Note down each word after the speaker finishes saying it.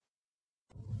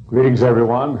Greetings,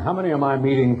 everyone. How many am I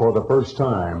meeting for the first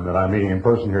time that I'm meeting in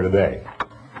person here today?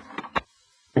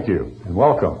 Thank you, and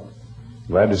welcome.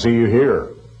 Glad to see you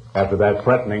here after that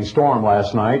threatening storm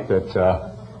last night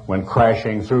that went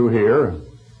crashing through here.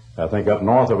 I think up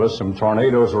north of us, some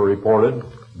tornadoes were reported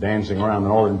dancing around the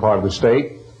northern part of the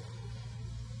state.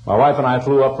 My wife and I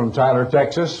flew up from Tyler,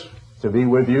 Texas, to be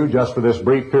with you just for this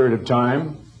brief period of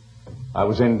time. I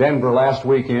was in Denver last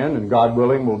weekend, and God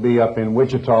willing, we'll be up in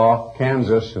Wichita,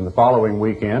 Kansas in the following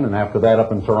weekend, and after that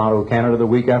up in Toronto, Canada the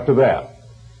week after that.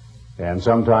 And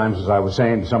sometimes, as I was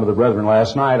saying to some of the brethren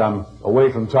last night, I'm away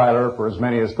from Tyler for as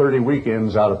many as 30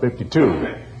 weekends out of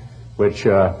 52, which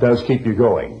does keep you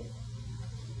going.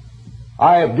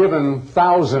 I have given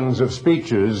thousands of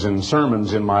speeches and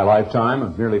sermons in my lifetime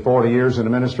of nearly 40 years in the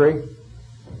ministry.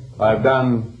 I've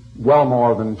done well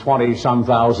more than 20-some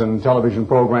thousand television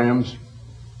programs,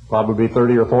 probably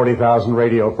 30 or 40,000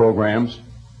 radio programs.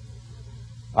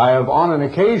 I have on an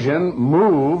occasion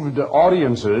moved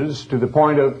audiences to the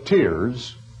point of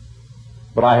tears,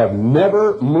 but I have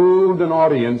never moved an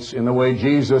audience in the way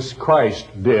Jesus Christ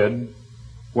did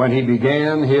when he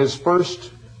began his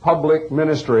first public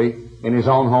ministry in his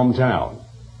own hometown.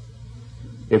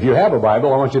 If you have a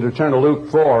Bible, I want you to turn to Luke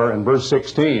 4 and verse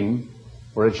 16,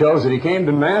 where it shows that he came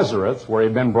to Nazareth, where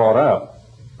he'd been brought up.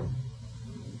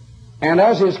 And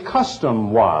as his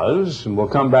custom was, and we'll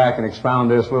come back and expound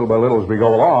this little by little as we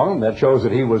go along, that shows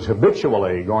that he was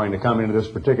habitually going to come into this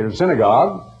particular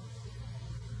synagogue.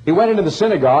 He went into the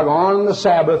synagogue on the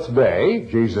Sabbath day.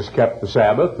 Jesus kept the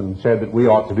Sabbath and said that we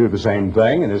ought to do the same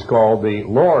thing, and is called the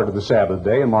Lord of the Sabbath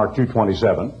day in Mark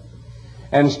 2:27.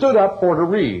 And stood up for to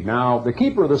read. Now, the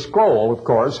keeper of the scroll, of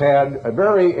course, had a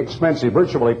very expensive,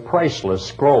 virtually priceless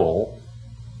scroll.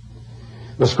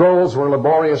 The scrolls were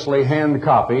laboriously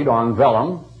hand-copied on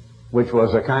vellum, which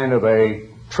was a kind of a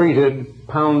treated,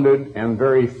 pounded, and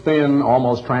very thin,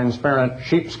 almost transparent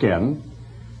sheepskin.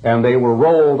 And they were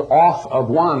rolled off of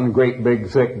one great big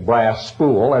thick brass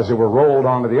spool as they were rolled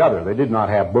onto the other. They did not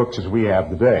have books as we have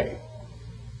today.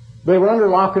 They were under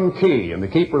lock and key, and the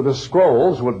keeper of the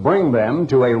scrolls would bring them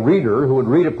to a reader who would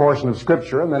read a portion of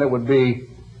Scripture, and then it would be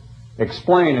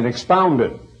explained and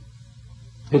expounded.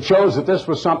 It shows that this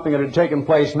was something that had taken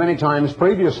place many times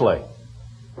previously,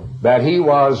 that he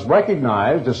was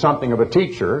recognized as something of a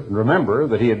teacher. Remember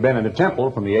that he had been in the temple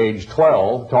from the age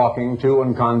 12, talking to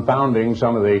and confounding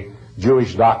some of the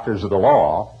Jewish doctors of the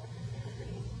law.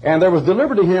 And there was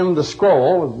delivered to him the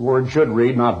scroll, the word should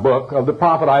read, not book, of the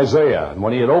prophet Isaiah. And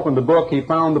when he had opened the book, he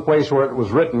found the place where it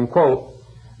was written, quote,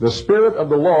 "The Spirit of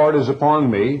the Lord is upon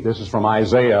me." This is from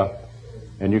Isaiah.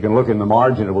 And you can look in the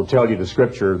margin, it will tell you the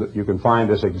scripture that you can find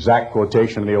this exact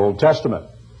quotation in the Old Testament.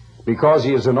 "Because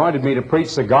he has anointed me to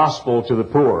preach the gospel to the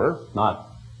poor," not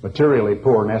materially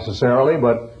poor necessarily,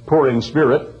 but poor in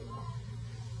spirit.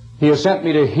 "He has sent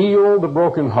me to heal the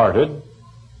brokenhearted,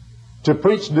 to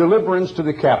preach deliverance to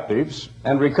the captives,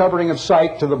 and recovering of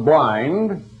sight to the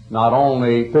blind," not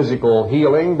only physical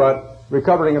healing, but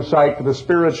recovering of sight to the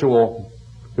spiritual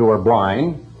who are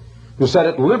blind, "to set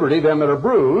at liberty them that are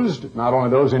bruised," not only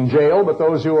those in jail, but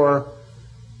those who are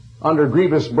under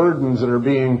grievous burdens that are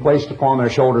being placed upon their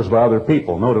shoulders by other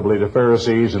people, notably the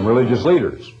Pharisees and religious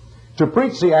leaders, "to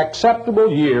preach the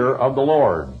acceptable year of the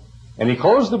Lord." And he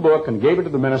closed the book and gave it to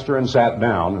the minister and sat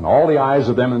down, and all the eyes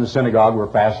of them in the synagogue were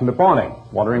fastened upon him,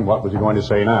 wondering what was he going to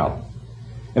say now.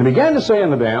 And he began to say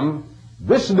unto them,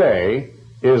 "This day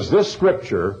is this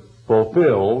scripture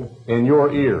fulfilled in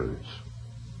your ears."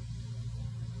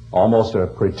 Almost a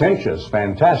pretentious,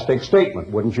 fantastic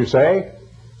statement, wouldn't you say?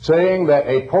 Saying that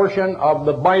a portion of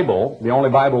the Bible, the only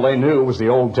Bible they knew was the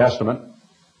Old Testament,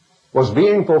 was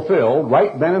being fulfilled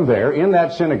right then and there in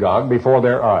that synagogue before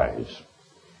their eyes.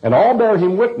 And all bare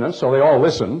him witness, so they all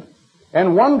listened,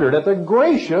 and wondered at the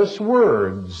gracious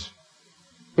words.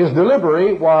 His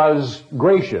delivery was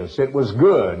gracious. It was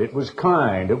good. It was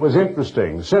kind. It was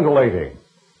interesting, scintillating.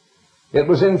 It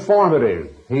was informative.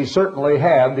 He certainly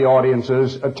had the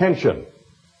audience's attention.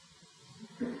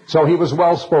 So he was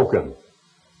well spoken,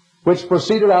 which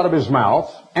proceeded out of his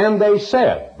mouth, and they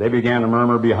said. They began to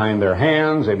murmur behind their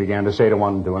hands. They began to say to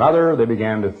one to another. They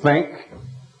began to think.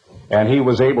 And he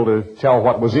was able to tell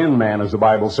what was in man, as the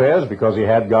Bible says, because he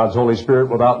had God's Holy Spirit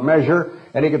without measure,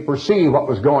 and he could perceive what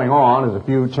was going on as a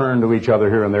few turned to each other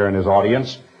here and there in his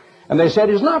audience. And they said,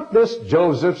 "Is not this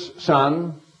Joseph's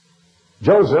son?"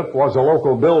 Joseph was a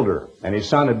local builder, and his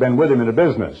son had been with him in the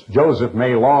business. Joseph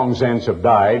may long since have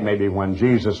died, maybe when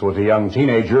Jesus was a young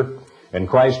teenager, and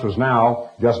Christ was now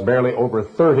just barely over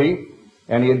 30,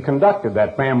 and he had conducted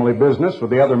that family business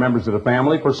with the other members of the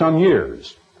family for some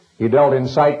years. He dealt in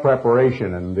site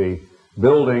preparation and the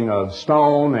building of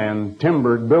stone and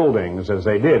timbered buildings as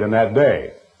they did in that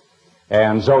day.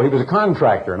 And so he was a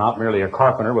contractor, not merely a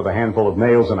carpenter with a handful of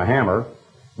nails and a hammer,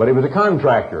 but he was a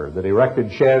contractor that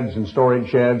erected sheds and storage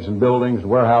sheds and buildings and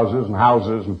warehouses and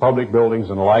houses and public buildings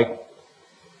and the like.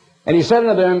 And he said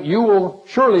unto them, you will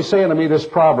surely say unto me this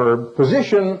proverb,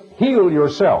 physician, heal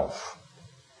yourself.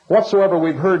 Whatsoever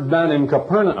we've heard done in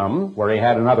Capernaum, where he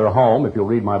had another home, if you'll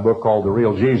read my book called The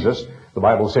Real Jesus, the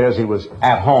Bible says he was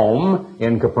at home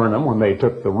in Capernaum when they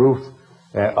took the roof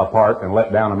apart and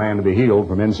let down a man to be healed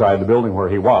from inside the building where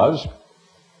he was.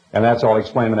 And that's all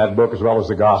explained in that book as well as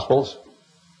the Gospels.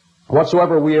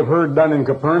 Whatsoever we have heard done in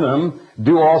Capernaum,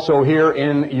 do also here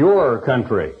in your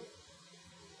country.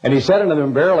 And he said unto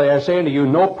them, verily I say unto you,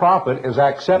 no prophet is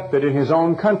accepted in his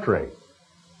own country.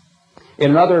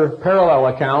 In another parallel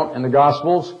account in the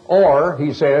Gospels, or,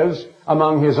 he says,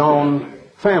 among his own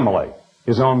family,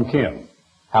 his own kin.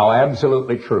 How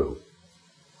absolutely true.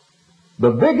 The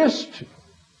biggest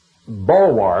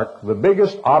bulwark, the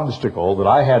biggest obstacle that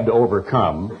I had to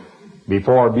overcome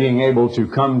before being able to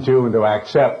come to and to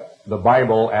accept the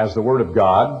Bible as the Word of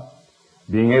God,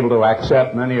 being able to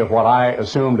accept many of what I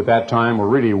assumed at that time were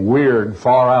really weird,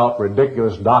 far-out,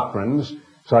 ridiculous doctrines,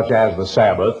 such as the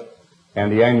Sabbath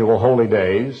and the annual holy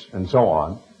days and so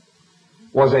on,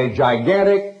 was a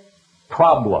gigantic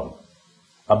problem,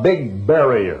 a big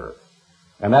barrier.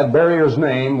 And that barrier's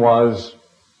name was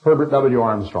Herbert W.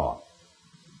 Armstrong.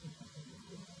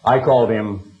 I called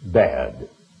him Dad,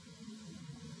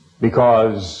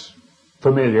 because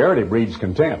familiarity breeds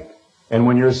contempt. And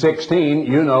when you're 16,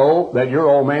 you know that your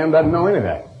old man doesn't know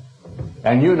anything.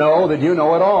 And you know that you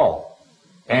know it all.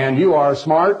 And you are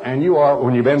smart, and you are,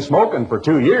 when you've been smoking for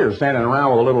 2 years, standing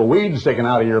around with a little weed sticking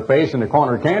out of your face in the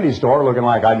corner candy store looking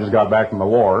like I just got back from the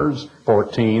wars,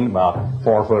 14, about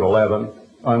 4'11",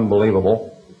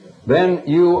 unbelievable. Then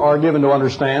you are given to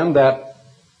understand that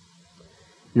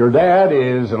your dad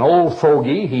is an old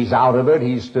fogey. He's out of it.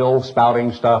 He's still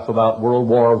spouting stuff about World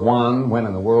War I. When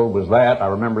in the world was that? I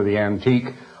remember the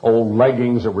antique old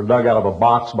leggings that were dug out of a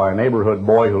box by a neighborhood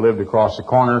boy who lived across the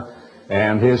corner,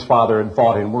 and his father had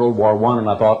fought in World War I, and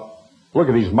I thought, look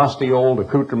at these musty old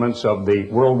accoutrements of the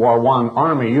World War I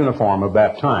Army uniform of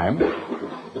that time.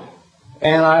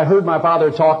 And I heard my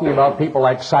father talking about people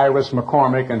like Cyrus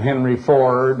McCormick and Henry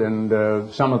Ford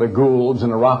and some of the Goulds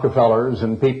and the Rockefellers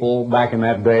and people back in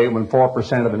that day when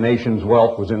 4% of the nation's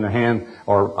wealth was in the hand,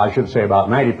 or I should say about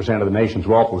 90% of the nation's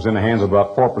wealth was in the hands of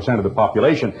about 4% of the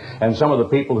population. And some of the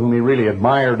people whom he really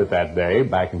admired at that day,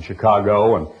 back in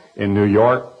Chicago and in New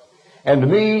York. And to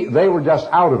me, they were just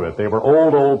out of it. They were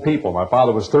old people. My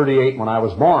father was 38 when I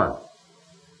was born.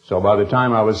 So by the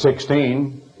time I was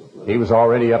 16, he was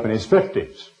already up in his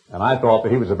 50s, and I thought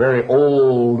that he was a very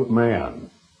old man,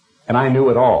 and I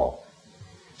knew it all.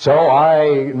 So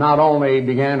I not only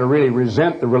began to really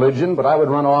resent the religion, but I would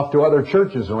run off to other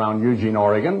churches around Eugene,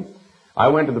 Oregon. I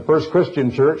went to the First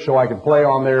Christian Church so I could play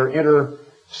on their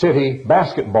inter-city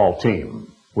basketball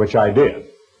team, which I did.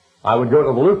 I would go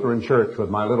to the Lutheran Church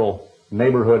with my little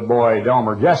neighborhood boy,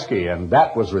 Delmer Jeske, and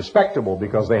that was respectable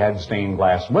because they had stained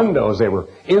glass windows. They were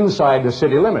inside the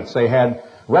city limits. They had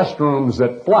restrooms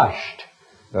that flushed.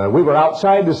 We were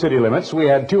outside the city limits. We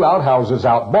had 2 outhouses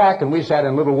out back, and we sat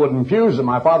in little wooden pews that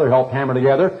my father helped hammer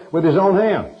together with his own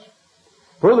hands.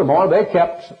 Furthermore, they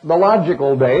kept the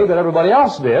logical day that everybody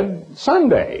else did,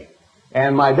 Sunday.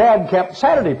 And my dad kept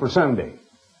Saturday for Sunday.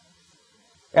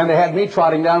 And they had me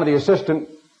trotting down to the assistant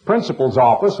principal's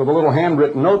office with a little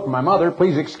handwritten note from my mother,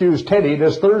 please excuse Teddy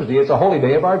this Thursday. It's a holy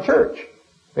day of our church.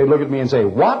 They'd look at me and say,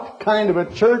 what kind of a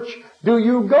church do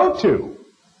you go to?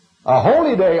 A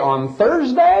holy day on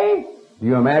Thursday? Do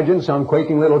you imagine some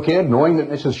quaking little kid knowing that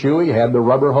Mrs. Shuey had the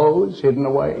rubber hose hidden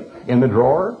away in the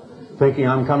drawer, thinking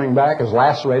I'm coming back as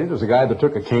lacerated as the guy that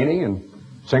took a caning in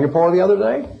Singapore the other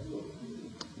day?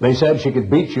 They said she could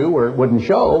beat you where it wouldn't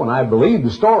show, and I believed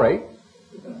the story.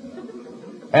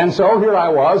 And so here I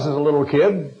was as a little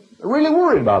kid, really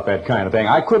worried about that kind of thing.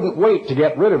 I couldn't wait to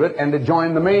get rid of it and to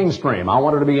join the mainstream. I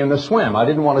wanted to be in the swim. I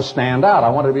didn't want to stand out. I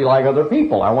wanted to be like other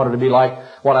people. I wanted to be like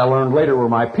what I learned later were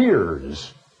my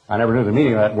peers. I never knew the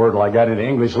meaning of that word till I got into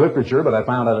English literature, but I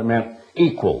found out it meant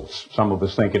equals. Some of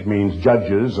us think it means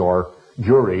judges or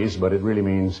juries, but it really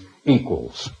means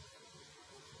equals.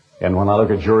 And when I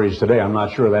look at juries today, I'm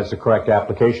not sure that's the correct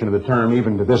application of the term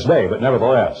even to this day, but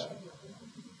nevertheless.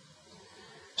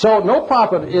 So no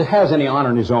prophet has any honor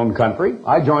in his own country.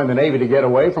 I joined the Navy to get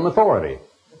away from authority.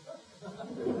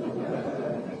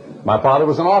 My father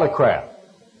was an autocrat.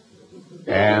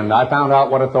 And I found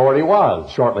out what authority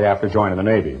was shortly after joining the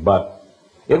Navy. But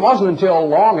It wasn't until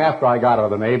long after I got out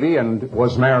of the Navy and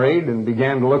was married and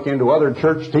began to look into other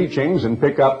church teachings and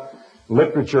pick up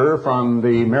literature from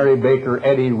the Mary Baker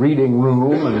Eddy reading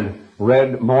room and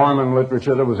read Mormon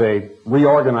literature. There was a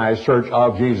reorganized Church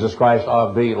of Jesus Christ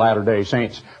of the Latter-day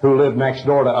Saints who lived next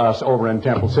door to us over in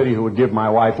Temple City, who would give my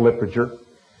wife literature.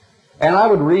 And I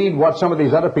would read what some of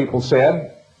these other people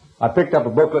said. I picked up a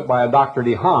booklet by a Dr.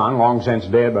 DeHaan, long since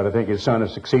dead, but I think his son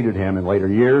has succeeded him in later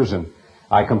years, and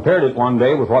I compared it one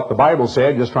day with what the Bible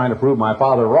said, just trying to prove my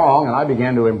father wrong, and I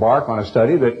began to embark on a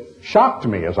study that shocked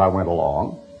me as I went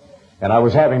along. And I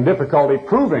was having difficulty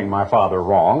proving my father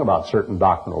wrong about certain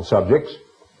doctrinal subjects.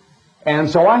 And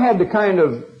so I had to kind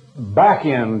of back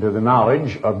into the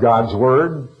knowledge of God's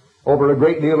Word over a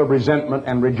great deal of resentment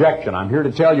and rejection. I'm here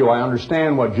to tell you I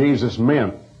understand what Jesus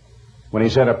meant when he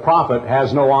said a prophet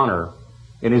has no honor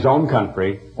in his own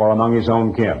country or among his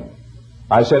own kin.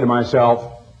 I said to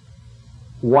myself,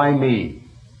 why me?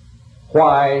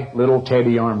 Why little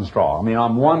Teddy Armstrong? I mean,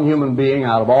 I'm one human being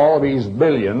out of all of these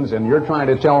billions, and you're trying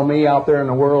to tell me out there in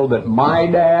the world that my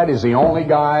dad is the only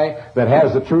guy that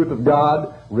has the truth of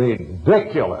God?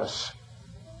 Ridiculous.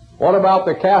 What about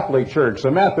the Catholic Church,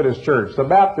 the Methodist Church, the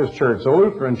Baptist Church, the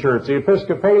Lutheran Church, the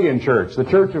Episcopalian Church, the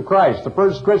Church of Christ, the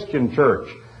First Christian Church?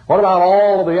 What about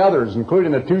all of the others,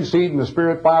 including the Two Seed and the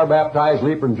Spirit fire-baptized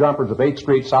leaper and jumpers of 8th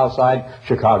Street, Southside,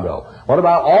 Chicago? What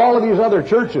about all of these other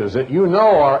churches that you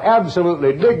know are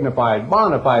absolutely dignified,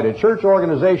 bona fide church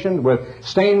organizations with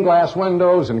stained glass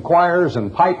windows and choirs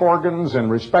and pipe organs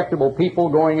and respectable people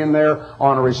going in there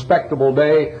on a respectable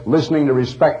day, listening to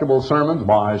respectable sermons?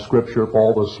 My scripture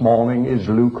for this morning is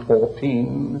Luke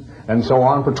 14, and so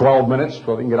on for 12 minutes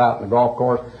so they can get out in the golf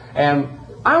course. And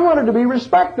I wanted to be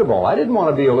respectable. I didn't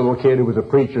want to be a little kid who was a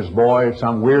preacher's boy,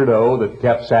 some weirdo that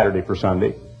kept Saturday for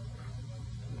Sunday.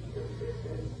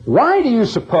 Why do you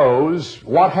suppose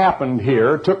what happened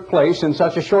here took place in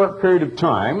such a short period of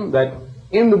time that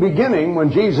in the beginning,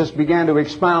 when Jesus began to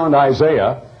expound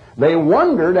Isaiah, they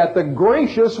wondered at the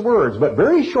gracious words, but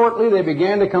very shortly they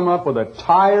began to come up with a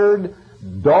tired,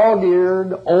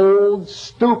 dog-eared, old,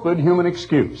 stupid human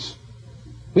excuse.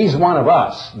 He's one of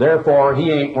us, therefore he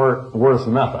ain't worth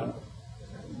nothing.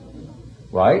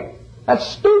 Right? That's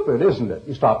stupid, isn't it?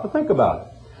 You stop to think about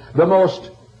it. The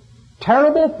most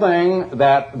terrible thing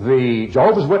that the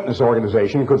Jehovah's Witness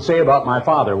organization could say about my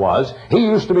father was, he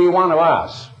used to be one of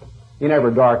us. He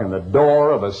never darkened the door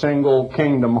of a single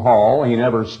Kingdom Hall. He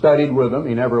never studied with them.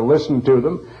 He never listened to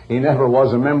them. He never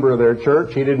was a member of their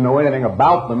church. He didn't know anything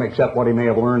about them except what he may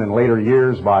have learned in later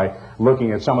years by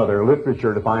looking at some of their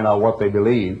literature to find out what they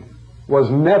believed. Was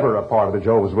never a part of the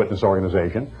Jehovah's Witness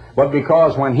organization. But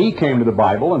because when he came to the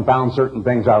Bible and found certain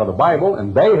things out of the Bible,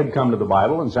 and they had come to the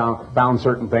Bible and found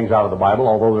certain things out of the Bible,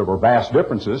 although there were vast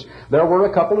differences, there were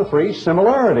a couple of three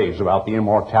similarities about the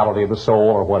immortality of the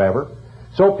soul or whatever.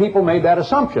 So people made that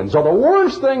assumption. So the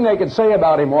worst thing they could say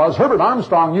about him was, Herbert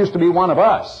Armstrong used to be one of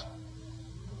us.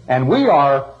 And we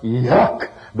are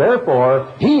yuck.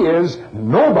 Therefore, he is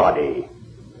nobody.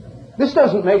 This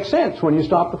doesn't make sense when you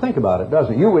stop to think about it, does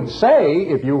it? You would say,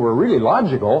 if you were really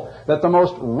logical, that the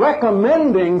most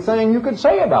recommending thing you could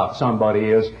say about somebody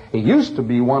is, he used to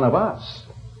be one of us.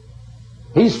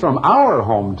 He's from our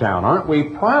hometown. Aren't we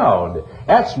proud?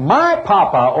 That's my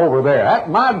papa over there. That's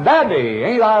my daddy.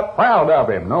 Ain't I proud of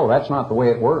him? No, that's not the way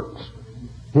it works.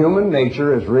 Human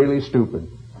nature is really stupid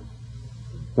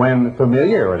when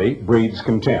familiarity breeds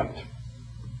contempt.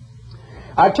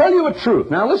 I tell you a truth.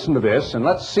 Now listen to this, and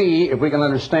let's see if we can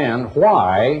understand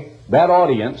why that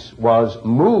audience was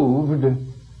moved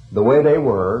the way they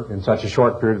were in such a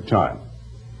short period of time.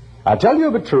 I tell you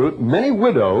of a truth, many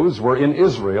widows were in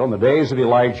Israel in the days of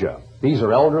Elijah. These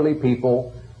are elderly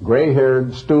people,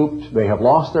 gray-haired, stooped. They have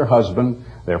lost their husband.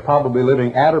 They're probably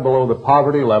living at or below the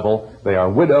poverty level. They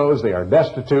are widows. They are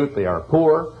destitute. They are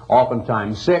poor,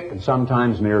 oftentimes sick, and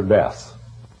sometimes near death.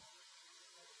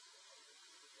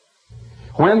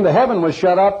 When the heaven was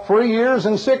shut up 3 years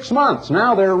and 6 months.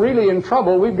 Now they're really in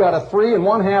trouble. We've got a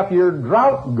 3.5 year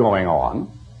drought going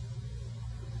on.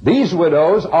 These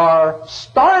widows are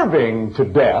starving to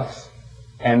death,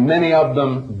 and many of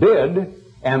them did,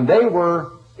 and they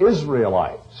were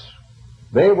Israelites.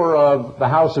 They were of the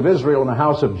house of Israel and the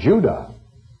house of Judah.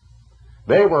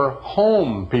 They were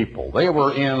home people. They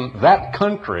were in that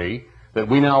country that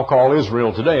we now call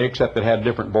Israel today, except it had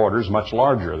different borders much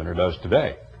larger than it does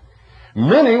today.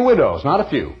 Many widows, not a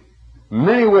few,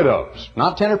 many widows,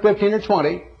 not 10 or 15 or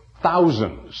 20,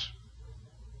 thousands,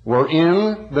 were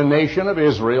in the nation of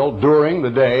Israel during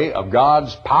the day of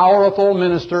God's powerful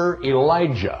minister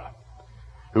Elijah,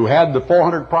 who had the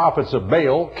 400 prophets of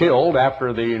Baal killed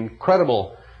after the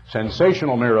incredible,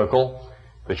 sensational miracle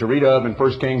that you read of in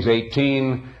 1 Kings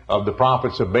 18 of the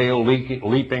prophets of Baal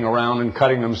leaping around and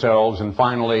cutting themselves, and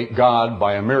finally God,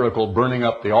 by a miracle, burning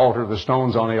up the altar, the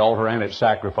stones on the altar, and its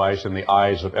sacrifice in the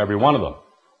eyes of every one of them.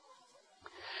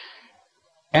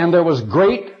 And there was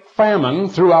great famine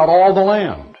throughout all the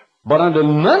land. But unto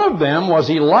none of them was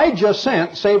Elijah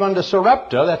sent, save unto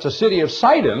Sarepta, that's a city of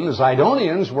Sidon. The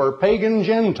Zidonians were pagan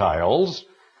Gentiles,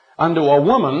 unto a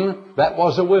woman that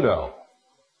was a widow.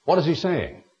 What is he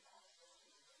saying?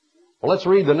 Well, let's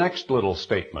read the next little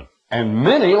statement. And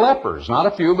many lepers, not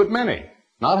a few, but many,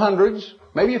 not hundreds,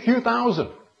 maybe a few thousand.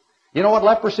 You know what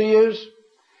leprosy is?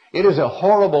 It is a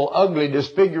horrible, ugly,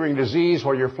 disfiguring disease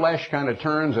where your flesh kind of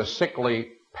turns a sickly,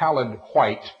 pallid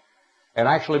white and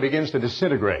actually begins to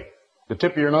disintegrate. The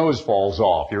tip of your nose falls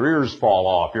off, your ears fall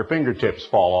off, your fingertips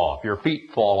fall off, your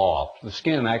feet fall off. The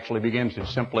skin actually begins to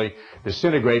simply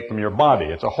disintegrate from your body.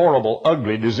 It's a horrible,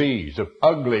 ugly disease of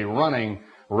ugly, running,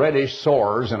 reddish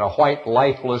sores and a white,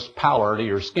 lifeless pallor to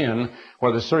your skin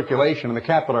where the circulation in the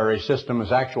capillary system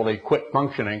has actually quit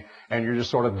functioning and you're just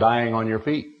sort of dying on your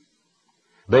feet.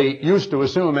 They used to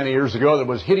assume many years ago that it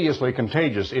was hideously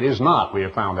contagious. It is not, we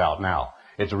have found out now.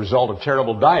 It's a result of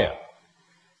terrible diet.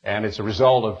 And it's a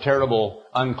result of terrible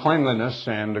uncleanliness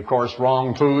and, of course,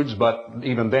 wrong foods, but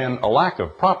even then, a lack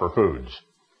of proper foods.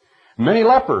 Many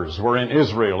lepers were in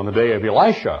Israel in the day of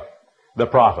Elisha, the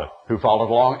prophet, who followed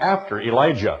along after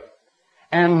Elijah.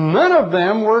 And none of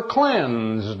them were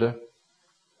cleansed.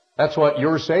 That's what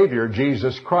your Savior,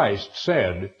 Jesus Christ,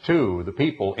 said to the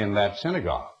people in that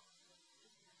synagogue.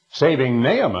 Saving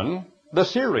Naaman, the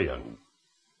Syrian,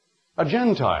 a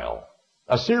Gentile,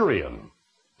 a Syrian,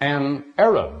 an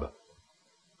Arab.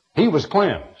 He was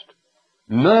cleansed.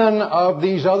 None of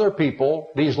these other people,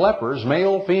 these lepers,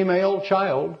 male, female,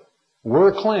 child,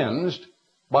 were cleansed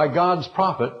by God's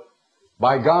prophet,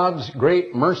 by God's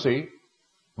great mercy,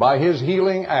 by His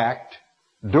healing act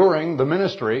during the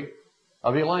ministry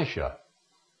of Elisha.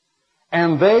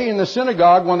 And they in the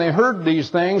synagogue, when they heard these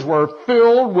things, were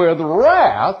filled with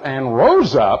wrath and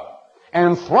rose up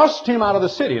and thrust him out of the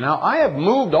city. Now, I have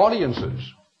moved audiences.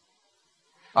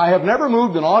 I have never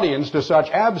moved an audience to such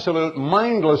absolute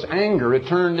mindless anger it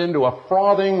turned into a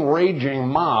frothing, raging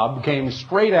mob, came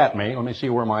straight at me. Let me see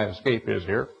where my escape is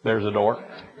here. There's the door.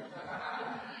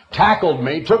 Tackled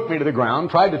me, took me to the ground,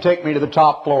 tried to take me to the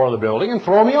top floor of the building and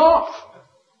throw me off.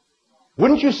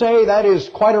 Wouldn't you say that is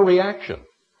quite a reaction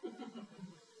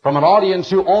from an audience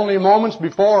who only moments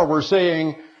before were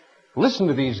saying, listen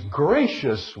to these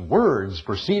gracious words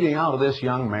proceeding out of this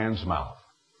young man's mouth.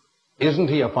 Isn't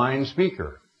he a fine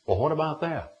speaker? Well, what about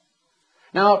that?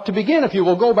 Now, to begin, if you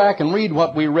will go back and read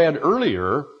what we read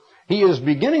earlier, he is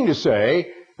beginning to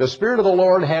say, the Spirit of the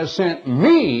Lord has sent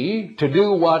me to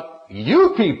do what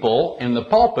you people in the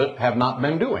pulpit have not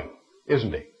been doing,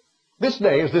 isn't he? This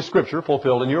day is this scripture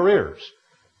fulfilled in your ears.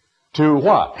 To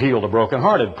what? Heal the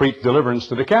brokenhearted, preach deliverance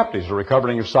to the captives, a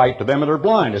recovering of sight to them that are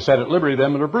blind, to set at liberty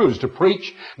them that are bruised, to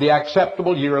preach the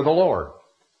acceptable year of the Lord.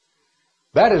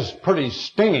 That is pretty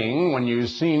stinging when you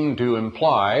seem to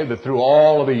imply that through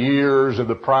all of the years of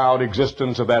the proud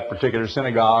existence of that particular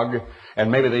synagogue,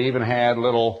 and maybe they even had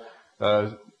little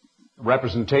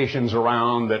representations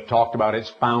around that talked about its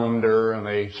founder, and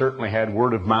they certainly had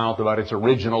word of mouth about its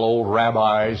original old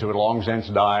rabbis who had long since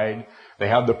died. They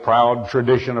had the proud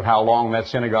tradition of how long that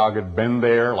synagogue had been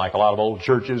there, like a lot of old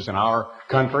churches in our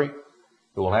country,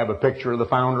 who will have a picture of the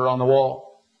founder on the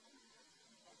wall.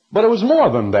 But it was more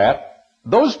than that.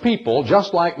 Those people,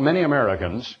 just like many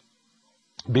Americans,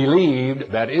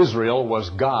 believed that Israel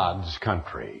was God's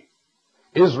country.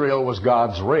 Israel was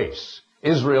God's race.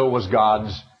 Israel was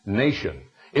God's nation.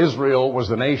 Israel was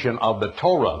the nation of the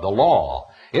Torah, the law.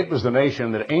 It was the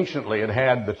nation that anciently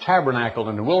had the tabernacle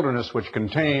in the wilderness, which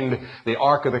contained the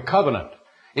Ark of the Covenant.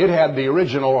 It had the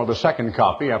original, or the second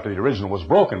copy after the original was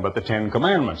broken, but the Ten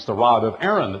Commandments, the rod of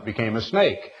Aaron that became a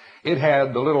snake. It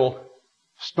had the little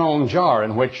stone jar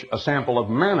in which a sample of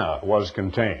manna was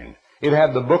contained. It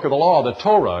had the book of the law, the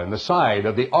Torah, in the side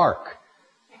of the ark.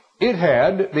 It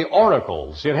had the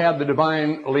oracles. It had the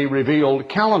divinely revealed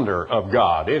calendar of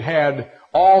God. It had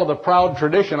all of the proud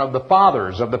tradition of the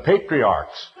fathers, of the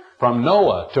patriarchs, from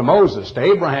Noah to Moses to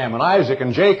Abraham and Isaac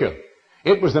and Jacob.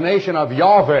 It was the nation of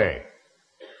Yahweh,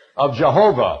 of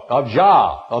Jehovah, of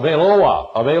Jah, of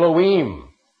Eloah, of Elohim,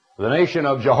 the nation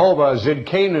of Jehovah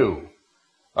Zidkenu,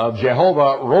 of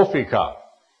Jehovah Rophika.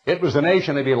 It was the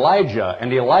nation of Elijah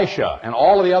and Elisha and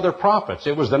all of the other prophets.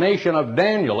 It was the nation of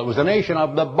Daniel. It was the nation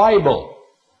of the Bible.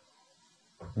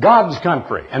 God's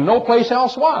country, and no place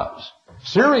else was.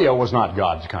 Syria was not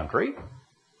God's country.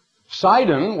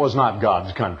 Sidon was not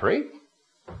God's country.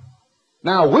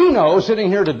 Now, we know, sitting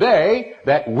here today,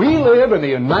 that we live in the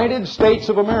United States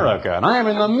of America, and I am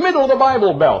in the middle of the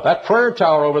Bible Belt. That prayer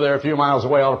tower over there a few miles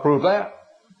away ought to prove that.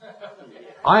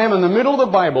 I am in the middle of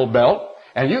the Bible Belt,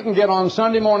 and you can get on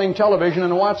Sunday morning television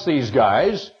and watch these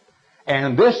guys,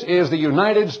 and this is the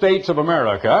United States of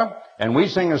America, and we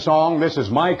sing a song, "This is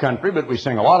my country," but we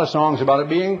sing a lot of songs about it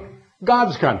being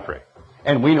God's country.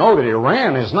 And we know that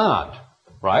Iran is not,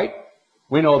 right?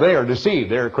 We know they are deceived.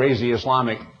 They're crazy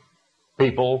Islamic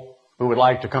people who would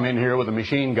like to come in here with a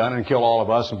machine gun and kill all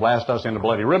of us and blast us into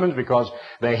bloody ribbons because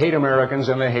they hate Americans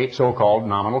and they hate so-called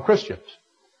nominal Christians.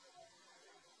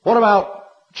 What about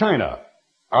China?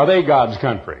 Are they God's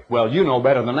country? Well, you know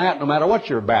better than that, no matter what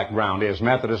your background is.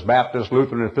 Methodist, Baptist,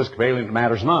 Lutheran, Episcopalian, it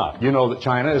matters not. You know that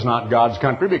China is not God's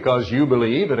country because you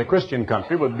believe that a Christian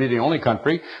country would be the only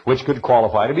country which could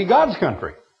qualify to be God's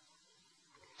country.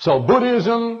 So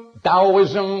Buddhism,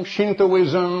 Taoism,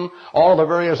 Shintoism, all the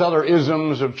various other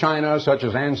isms of China, such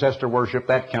as ancestor worship,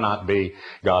 that cannot be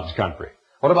God's country.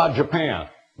 What about Japan?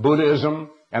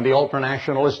 Buddhism and the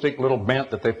ultranationalistic little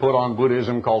bent that they put on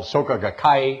Buddhism called Soka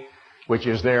Gakkai, which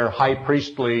is their high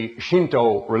priestly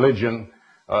Shinto religion,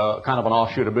 kind of an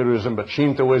offshoot of Buddhism, but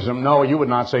Shintoism, no, you would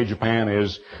not say Japan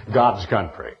is God's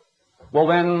country. Well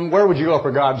then, where would you go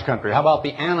for God's country? How about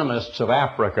the animists of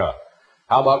Africa?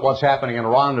 How about what's happening in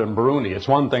Rwanda and Burundi? It's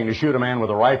one thing to shoot a man with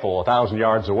a rifle 1,000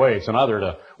 yards away. It's another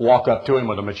to walk up to him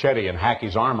with a machete and hack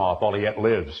his arm off while he yet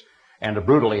lives. And to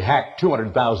brutally hack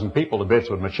 200,000 people to bits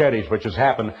with machetes, which has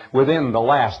happened within the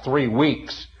last 3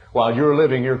 weeks. While you're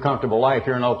living your comfortable life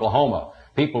here in Oklahoma,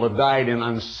 people have died in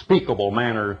unspeakable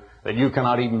manner that you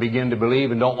cannot even begin to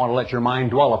believe and don't want to let your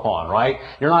mind dwell upon, right?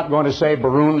 You're not going to say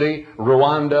Burundi,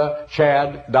 Rwanda,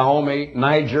 Chad, Dahomey,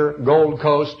 Niger, Gold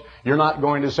Coast. You're not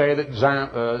going to say that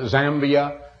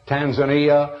Zambia,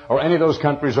 Tanzania, or any of those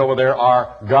countries over there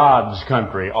are God's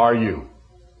country, are you?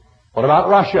 What about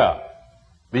Russia,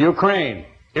 the Ukraine,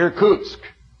 Irkutsk,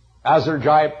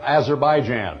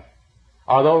 Azerbaijan?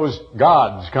 Are those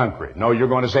God's country? No, you're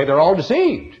going to say they're all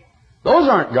deceived. Those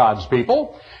aren't God's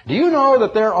people. Do you know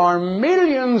that there are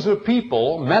millions of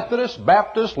people, Methodists,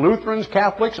 Baptists, Lutherans,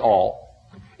 Catholics, all,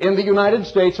 in the United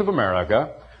States of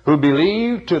America, who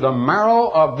believe to the marrow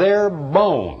of their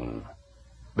bone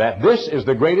that this is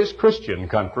the greatest Christian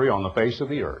country on the face of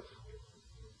the earth.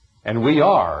 And we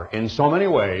are, in so many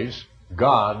ways,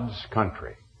 God's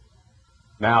country.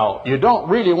 Now, you don't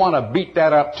really want to beat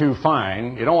that up too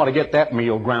fine. You don't want to get that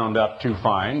meal ground up too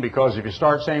fine, because if you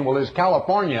start saying, well, is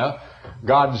California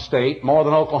God's state more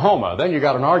than Oklahoma? Then you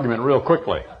got an argument real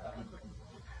quickly.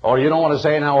 Or you don't want to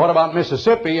say, now, what about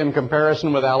Mississippi in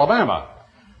comparison with Alabama?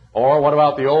 Or what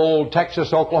about the old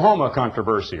Texas-Oklahoma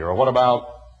controversy? Or what about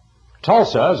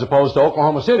Tulsa as opposed to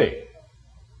Oklahoma City?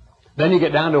 Then you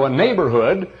get down to a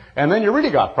neighborhood, and then you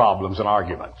really got problems and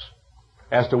arguments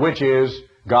as to which is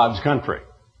God's country.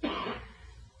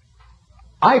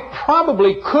 I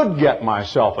probably could get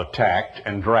myself attacked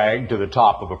and dragged to the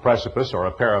top of a precipice or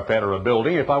a parapet or a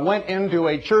building if I went into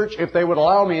a church, if they would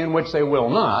allow me in, which they will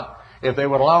not, if they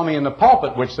would allow me in the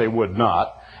pulpit, which they would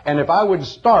not, and if I would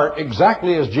start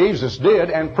exactly as Jesus did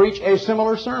and preach a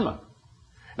similar sermon.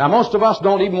 Now, most of us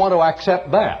don't even want to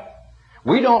accept that.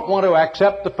 We don't want to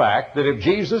accept the fact that if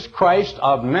Jesus Christ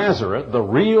of Nazareth, the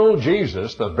real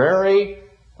Jesus, the very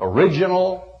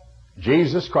original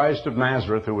Jesus Christ of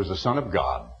Nazareth, who was the Son of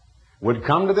God, would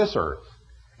come to this earth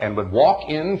and would walk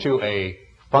into a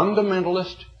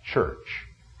fundamentalist church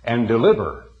and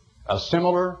deliver a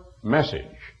similar message,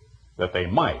 that they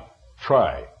might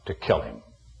try to kill him.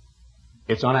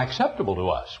 It's unacceptable to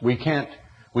us. We can't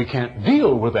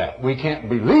deal with that. We can't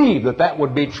believe that that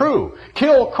would be true.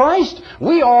 Kill Christ?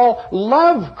 We all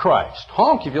love Christ.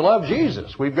 Honk if you love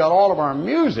Jesus. We've got all of our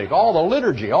music, all the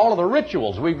liturgy, all of the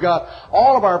rituals. We've got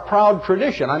all of our proud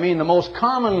tradition. I mean, the most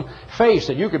common face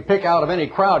that you could pick out of any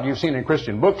crowd you've seen in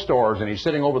Christian bookstores, and he's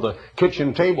sitting over the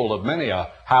kitchen table of many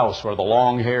a house where the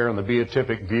long hair and the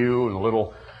beatific view and the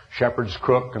little shepherd's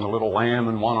crook and the little lamb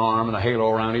in one arm and a halo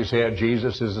around his head.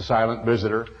 Jesus is the silent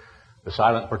visitor, the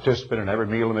silent participant in every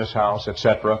meal in this house,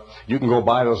 etc. You can go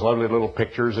buy those lovely little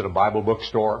pictures at a Bible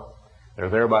bookstore. They're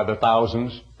there by the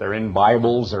thousands. They're in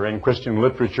Bibles. They're in Christian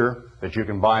literature that you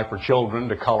can buy for children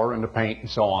to color and to paint and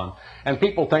so on. And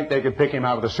people think they could pick him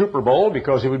out of the Super Bowl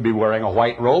because he would be wearing a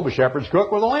white robe, a shepherd's crook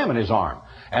with a lamb in his arm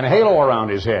and a halo around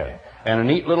his head and a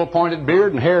neat little pointed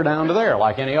beard and hair down to there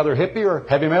like any other hippie or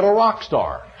heavy metal rock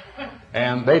star.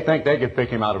 And they think they could pick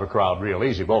him out of a crowd real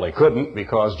easy. Well, they couldn't,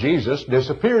 because Jesus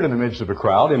disappeared in the midst of a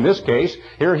crowd. In this case,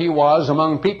 here he was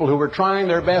among people who were trying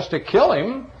their best to kill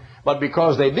him, but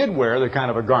because they did wear the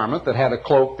kind of a garment that had a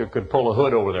cloak that could pull a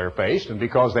hood over their face, and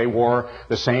because they wore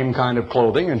the same kind of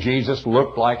clothing, and Jesus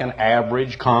looked like an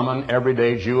average, common,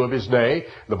 everyday Jew of his day.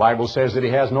 The Bible says that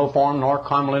he has no form nor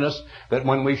comeliness, that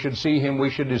when we should see him, we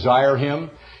should desire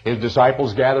him. His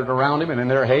disciples gathered around him, and in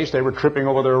their haste, they were tripping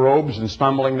over their robes and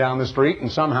stumbling down the street,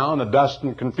 and somehow in the dust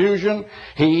and confusion,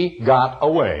 he got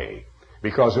away,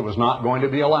 because it was not going to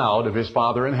be allowed of his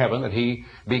Father in heaven that he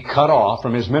be cut off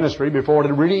from his ministry before it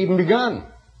had really even begun.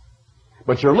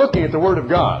 But you're looking at the Word of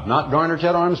God, not Garner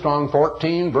Ted Armstrong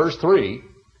 14, verse 3.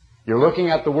 You're looking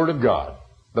at the Word of God,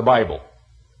 the Bible.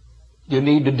 You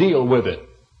need to deal with it.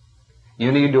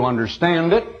 You need to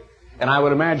understand it. And I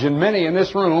would imagine many in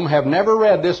this room have never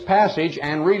read this passage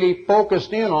and really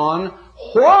focused in on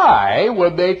why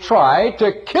would they try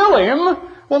to kill him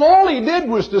when all he did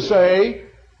was to say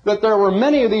that there were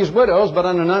many of these widows, but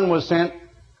unto none was sent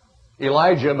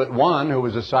Elijah but one, who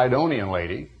was a Sidonian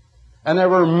lady. And there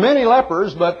were many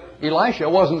lepers, but Elisha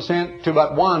wasn't sent to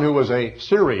but one, who was a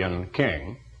Syrian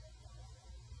king.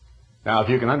 Now, if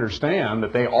you can understand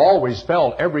that they always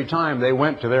felt every time they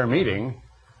went to their meeting,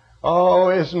 oh,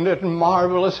 isn't it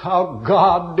marvelous how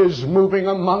God is moving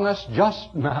among us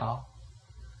just now?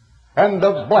 And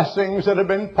the blessings that have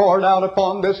been poured out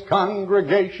upon this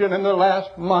congregation in the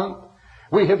last month.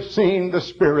 We have seen the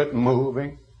Spirit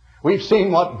moving. We've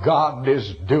seen what God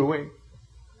is doing.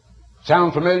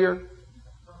 Sound familiar?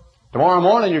 Tomorrow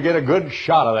morning you get a good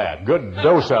shot of that, good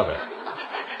dose of it.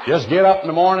 Just get up in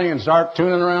the morning and start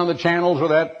tuning around the channels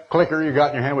with that clicker you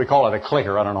got in your hand. We call it a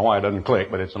clicker. I don't know why it doesn't click,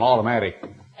 but it's an automatic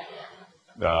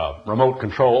remote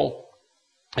control.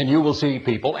 And you will see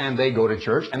people, and they go to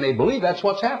church, and they believe that's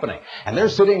what's happening. And they're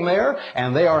sitting there,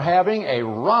 and they are having a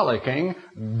rollicking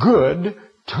good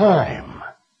time.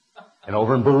 And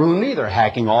over in Burundi, they're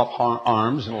hacking off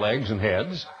arms and legs and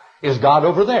heads. Is God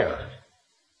over there?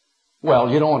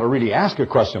 Well, you don't want to really ask a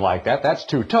question like that. That's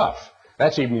too tough.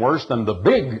 That's even worse than the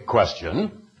big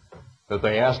question that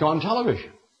they ask on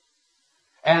television.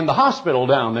 And the hospital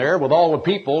down there, with all the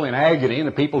people in agony and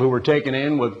the people who were taken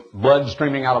in with blood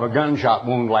streaming out of a gunshot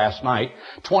wound last night,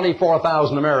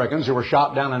 24,000 Americans who were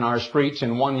shot down in our streets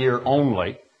in 1 year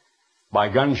only by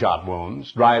gunshot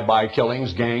wounds, drive-by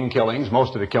killings, gang killings.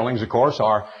 Most of the killings, of course,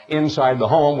 are inside the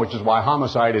home, which is why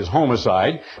homicide is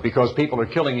homicide, because people are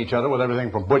killing each other with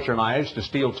everything from butcher knives to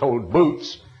steel-toed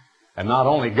boots, and not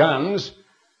only guns.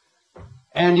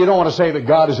 And you don't want to say that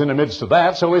God is in the midst of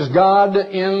that. So is God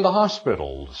in the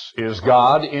hospitals? Is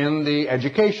God in the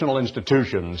educational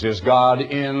institutions? Is God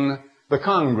in the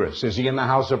Congress? Is he in the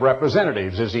House of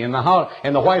Representatives? Is he in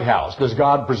the White House? Does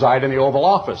God preside in the Oval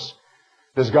Office?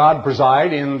 Does God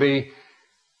preside in the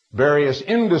various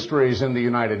industries in the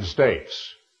United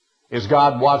States? Is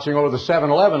God watching over the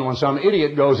 7-Eleven when some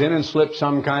idiot goes in and slips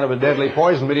some kind of a deadly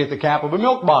poison beneath the cap of a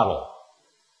milk bottle?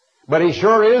 But he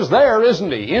sure is there,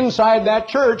 isn't he? Inside that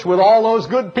church with all those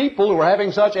good people who are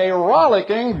having such a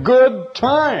rollicking good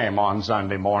time on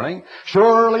Sunday morning.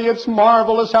 Surely it's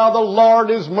marvelous how the Lord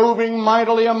is moving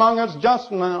mightily among us just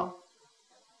now.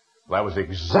 That was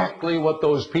exactly what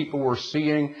those people were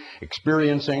seeing,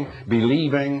 experiencing,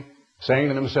 believing, saying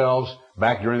to themselves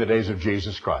back during the days of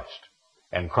Jesus Christ.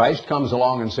 And Christ comes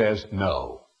along and says,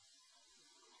 no,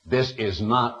 this is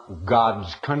not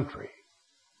God's country.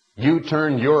 You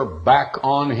turned your back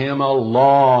on him a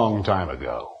long time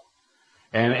ago.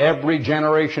 And every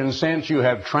generation since, you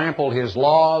have trampled his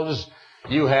laws.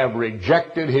 You have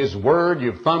rejected his word.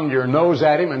 You've thumbed your nose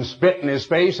at him and spit in his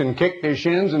face and kicked his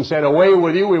shins and said, away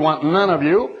with you, we want none of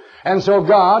you. And so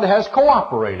God has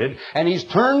cooperated, and he's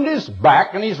turned his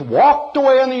back, and he's walked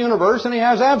away in the universe, and he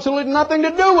has absolutely nothing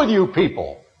to do with you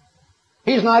people.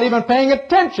 He's not even paying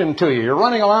attention to you. You're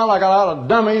running around like a lot of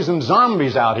dummies and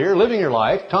zombies out here, living your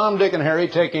life, Tom, Dick, and Harry,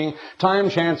 taking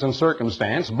time, chance, and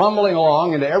circumstance, bumbling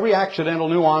along into every accidental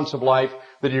nuance of life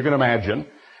that you can imagine,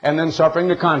 and then suffering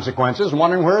the consequences and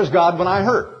wondering, where is God when I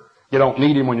hurt? You don't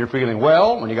need him when you're feeling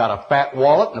well, when you got a fat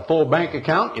wallet and a full bank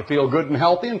account, you feel good and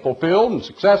healthy and fulfilled and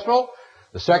successful.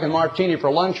 The second martini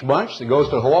for lunch bunch that goes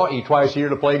to Hawaii twice a year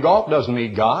to play golf doesn't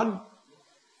need God.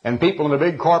 And people in the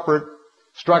big corporate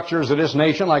structures of this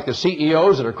nation, like the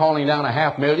CEOs that are calling down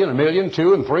 500,000, 1 million,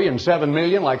 2 and 3 and 7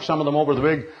 million, like some of them over the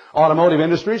big automotive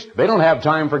industries, they don't have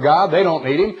time for God. They don't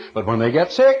need him. But when they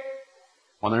get sick,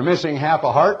 when they're missing half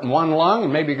a heart and 1 lung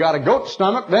and maybe got a goat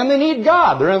stomach, then they need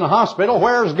God. They're in the hospital.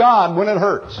 Where's God when it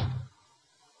hurts?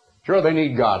 Sure, they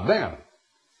need God then.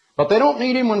 But they don't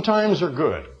need him when times are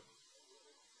good.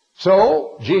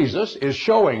 So Jesus is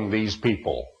showing these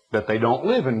people that they don't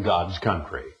live in God's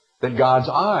country, that God's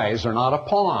eyes are not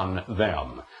upon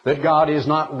them, that God is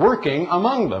not working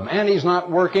among them, and He's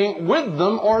not working with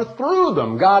them or through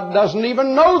them. God doesn't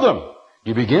even know them.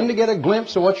 You begin to get a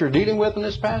glimpse of what you're dealing with in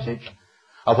this passage?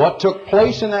 Of what took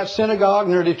place in that synagogue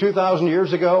nearly 2,000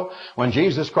 years ago when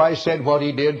Jesus Christ said what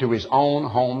He did to His own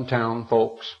hometown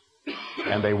folks,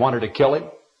 and they wanted to kill Him?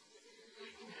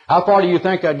 How far do you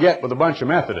think I'd get with a bunch of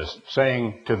Methodists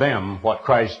saying to them what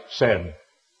Christ said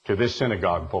to this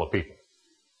synagogue full of people?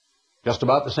 Just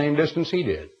about the same distance He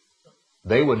did.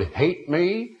 They would hate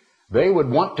me. They would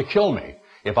want to kill me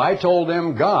if I told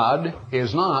them God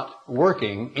is not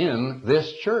working in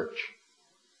this church.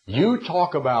 You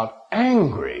talk about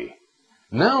angry.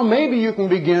 Now maybe you can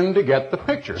begin to get the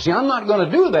picture. See, I'm not going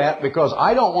to do that because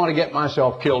I don't want to get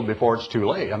myself killed before it's too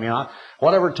late. I mean,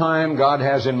 whatever time God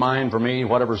has in mind for me,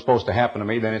 whatever's supposed to happen to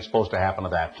me, then it's supposed to happen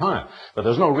at that time. But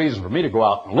there's no reason for me to go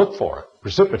out and look for it,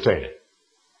 precipitate it.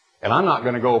 And I'm not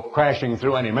going to go crashing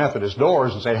through any Methodist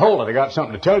doors and say, hold it, I got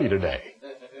something to tell you today.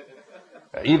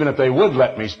 Even if they would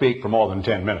let me speak for more than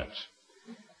 10 minutes.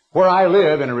 Where I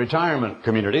live in a retirement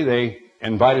community, they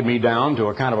invited me down to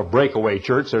a kind of a breakaway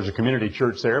church. There's a community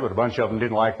church there, but a bunch of them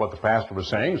didn't like what the pastor was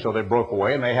saying, so they broke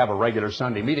away, and they have a regular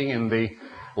Sunday meeting in the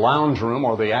lounge room,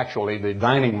 or the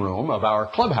dining room of our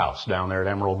clubhouse down there at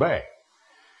Emerald Bay.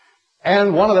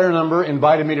 And one of their number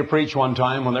invited me to preach one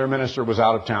time when their minister was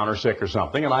out of town or sick or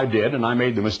something, and I did, and I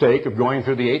made the mistake of going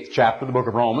through the 8th chapter of the book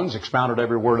of Romans, expounded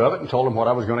every word of it, and told them what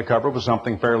I was going to cover was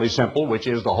something fairly simple, which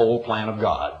is the whole plan of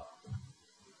God.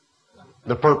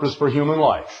 The purpose for human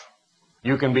life.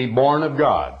 You can be born of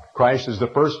God. Christ is the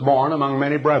firstborn among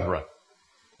many brethren.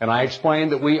 And I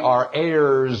explained that we are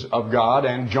heirs of God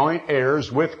and joint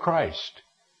heirs with Christ,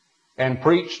 and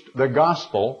preached the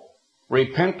gospel,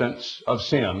 repentance of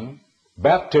sin,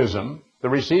 baptism, the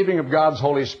receiving of God's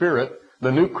Holy Spirit,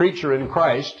 the new creature in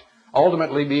Christ,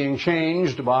 ultimately being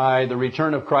changed by the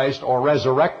return of Christ or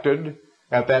resurrected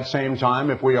at that same time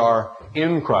if we are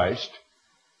in Christ.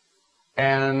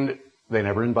 And they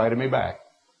never invited me back.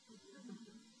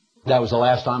 That was the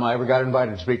last time I ever got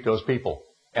invited to speak to those people.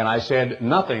 And I said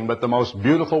nothing but the most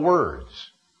beautiful words.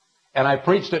 And I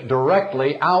preached it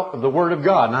directly out of the Word of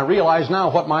God. And I realize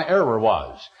now what my error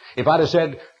was. If I'd have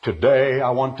said, today I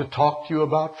want to talk to you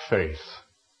about faith.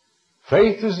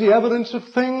 Faith is the evidence of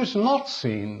things not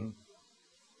seen.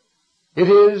 It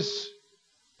is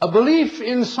a belief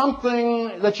in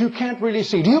something that you can't really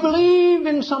see. Do you believe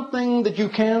in something that you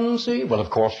can see? Well, of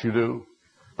course you do.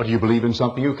 But do you believe in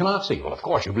something you cannot see? Well, of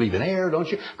course you believe in air,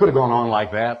 don't you? Could have gone on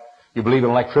like that. You believe in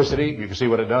electricity. You can see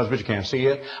what it does, but you can't see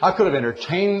it. I could have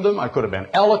entertained them. I could have been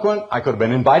eloquent. I could have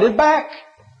been invited back.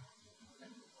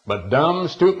 But dumb,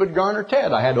 stupid Garner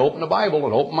Ted, I had to open the Bible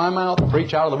and open my mouth and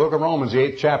preach out of the book of Romans, the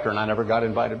 8th chapter, and I never got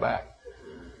invited back.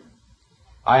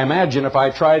 I imagine if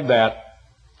I tried that,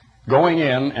 going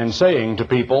in and saying to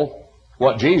people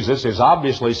what Jesus is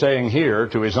obviously saying here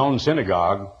to His own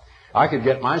synagogue, I could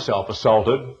get myself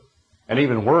assaulted, and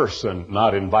even worse than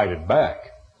not invited back.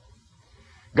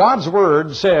 God's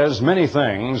Word says many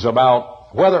things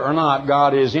about whether or not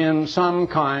God is in some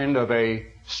kind of a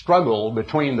struggle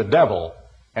between the devil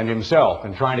and Himself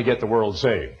in trying to get the world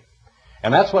saved.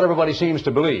 And that's what everybody seems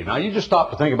to believe. Now, you just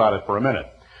stop to think about it for a minute.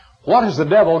 What has the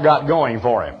devil got going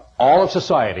for him? All of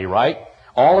society, right?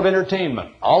 All of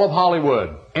entertainment, all of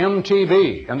Hollywood,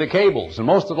 MTV, and the cables, and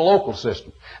most of the local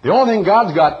system. The only thing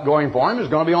God's got going for him is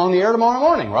going to be on the air tomorrow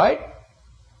morning, right?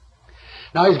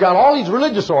 Now, He's got all these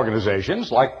religious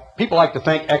organizations, like people like to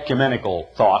think ecumenical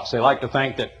thoughts. They like to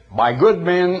think that by good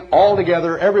men, all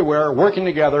together, everywhere, working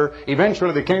together,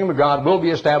 eventually the kingdom of God will be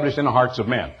established in the hearts of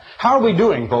men. How are we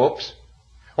doing, folks?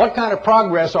 What kind of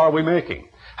progress are we making?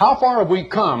 How far have we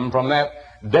come from that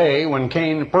day when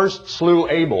Cain first slew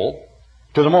Abel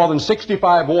to the more than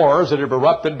 65 wars that have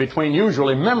erupted between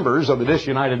usually members of the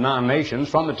disunited non-nations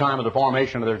from the time of the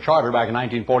formation of their charter back in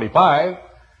 1945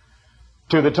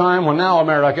 to the time when now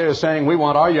America is saying we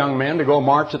want our young men to go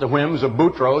march at the whims of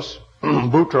Boutros,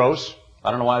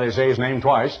 I don't know why they say his name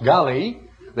twice, Ghali,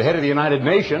 the head of the United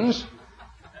Nations,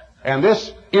 and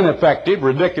this ineffective,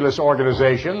 ridiculous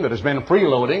organization that has been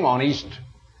freeloading on East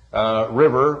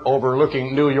River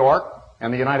overlooking New York,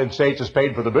 and the United States has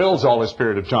paid for the bills all this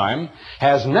period of time,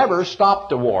 has never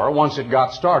stopped a war once it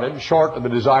got started, short of the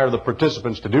desire of the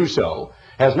participants to do so,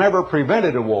 has never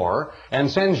prevented a war, and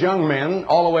sends young men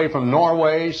all the way from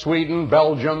Norway, Sweden,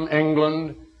 Belgium,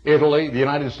 England, Italy, the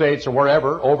United States, or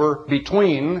wherever, over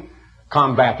between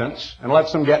combatants, and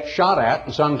lets them get shot at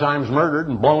and sometimes murdered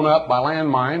and blown up by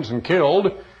landmines and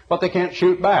killed, but they can't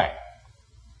shoot back.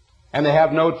 And they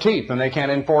have no teeth and they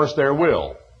can't enforce their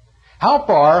will. How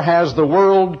far has the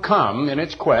world come in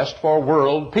its quest for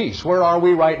world peace? Where are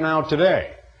we right now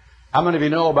today? How many of you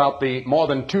know about the more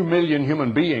than 2 million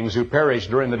human beings who perished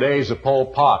during the days of Pol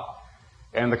Pot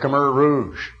and the Khmer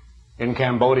Rouge in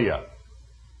Cambodia?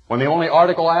 When the only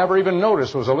article I ever even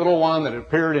noticed was a little one that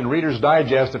appeared in Reader's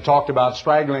Digest that talked about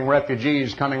straggling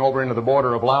refugees coming over into the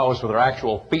border of Laos with their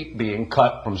actual feet being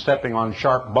cut from stepping on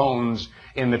sharp bones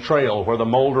in the trail where the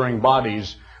moldering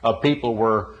bodies of people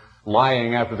were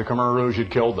lying after the Khmer Rouge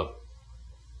had killed them.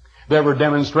 There were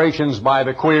demonstrations by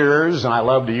the queers, and I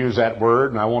love to use that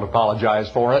word, and I won't apologize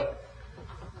for it,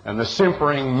 and the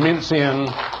simpering, mince-in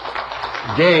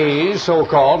gays,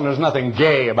 so-called, and there's nothing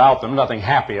gay about them, nothing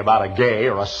happy about a gay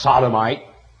or a sodomite,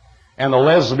 and the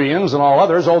lesbians and all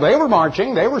others. Oh, they were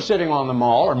marching, they were sitting on the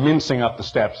mall or mincing up the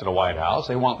steps of the White House.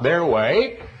 They want their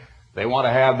way. They want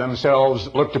to have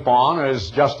themselves looked upon as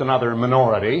just another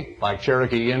minority, like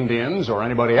Cherokee Indians or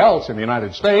anybody else in the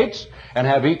United States, and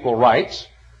have equal rights.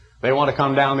 They want to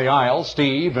come down the aisle,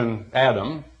 Steve and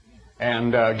Adam,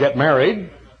 and get married.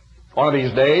 One of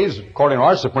these days, according to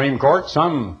our Supreme Court,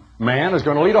 some man is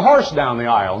going to lead a horse down the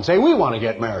aisle and say, we want to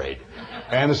get married.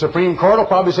 And the Supreme Court will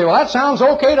probably say, well, that sounds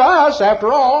okay to us.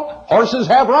 After all, horses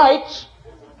have rights.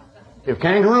 If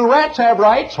kangaroo rats have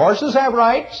rights, horses have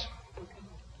rights.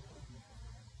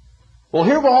 Well,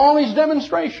 here were all these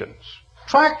demonstrations.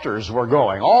 Tractors were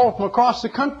going all from across the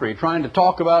country trying to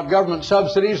talk about government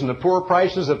subsidies and the poor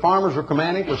prices that farmers were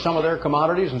commanding for some of their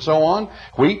commodities and so on,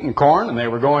 wheat and corn, and they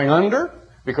were going under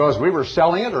because we were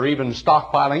selling it or even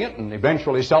stockpiling it and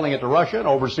eventually selling it to Russia and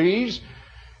overseas,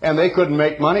 and they couldn't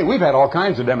make money. We've had all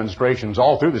kinds of demonstrations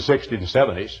all through the 60s and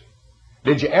 70s.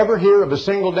 Did you ever hear of a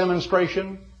single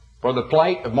demonstration for the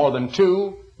plight of more than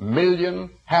 2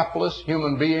 million hapless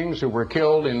human beings who were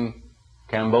killed in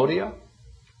Cambodia?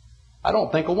 I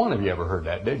don't think a one of you ever heard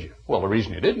that, did you? Well, the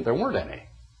reason you didn't, there weren't any.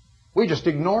 We just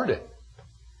ignored it.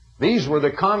 These were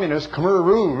the communist Khmer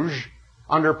Rouge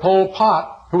under Pol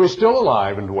Pot, who is still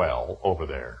alive and well over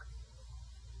there,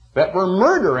 that were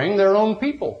murdering their own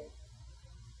people.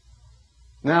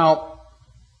 Now,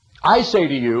 I say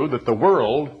to you that the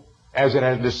world, as it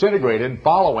has disintegrated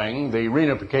following the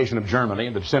reunification of Germany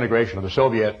and the disintegration of the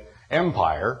Soviet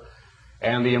Empire,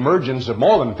 and the emergence of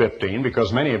more than 15,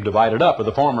 because many have divided up, of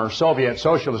the former Soviet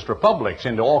socialist republics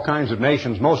into all kinds of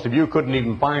nations most of you couldn't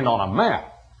even find on a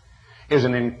map, is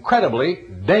an incredibly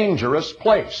dangerous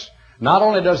place. Not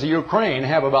only does the Ukraine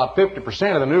have about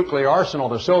 50% of the nuclear arsenal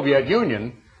of the Soviet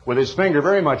Union with its finger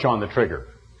very much on the trigger,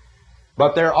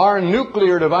 but there are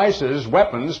nuclear devices,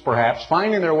 weapons perhaps,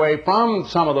 finding their way from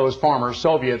some of those former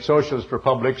Soviet socialist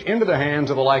republics into the hands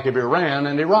of the like of Iran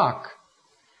and Iraq.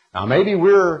 Now maybe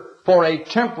we're, for a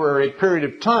temporary period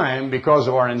of time, because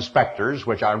of our inspectors,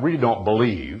 which I really don't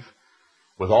believe,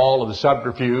 with all of the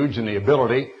subterfuge and the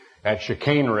ability at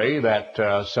chicanery that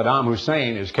Saddam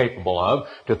Hussein is capable of,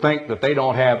 to think that they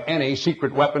don't have any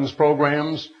secret weapons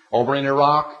programs over in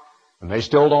Iraq, and they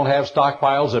still don't have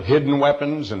stockpiles of hidden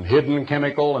weapons and hidden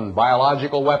chemical and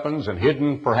biological weapons and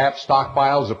hidden, perhaps,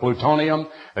 stockpiles of plutonium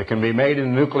that can be made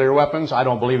into nuclear weapons. I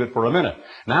don't believe it for a minute.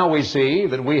 Now we see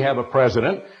that we have a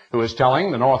president who is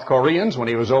telling the North Koreans, when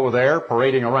he was over there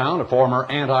parading around, a former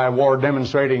anti-war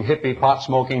demonstrating, hippie,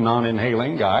 pot-smoking,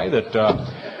 non-inhaling guy that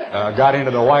got into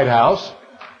the White House,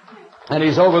 and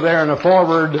he's over there in the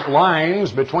forward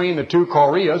lines between the two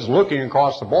Koreas, looking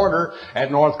across the border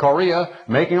at North Korea,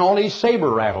 making all these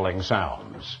saber-rattling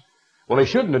sounds. Well, he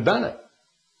shouldn't have done it,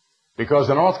 because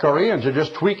the North Koreans are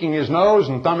just tweaking his nose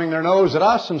and thumbing their nose at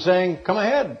us and saying, come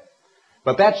ahead.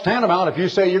 But that's tantamount if you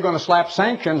say you're going to slap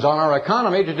sanctions on our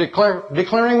economy to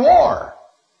declaring war.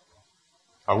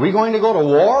 Are we going to go to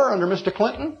war under Mr.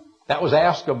 Clinton? That was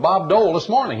asked of Bob Dole this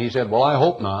morning. He said, well, I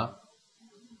hope not.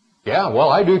 Yeah, well,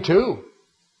 I do too.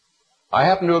 I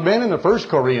happen to have been in the first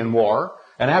Korean War,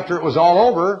 and after it was all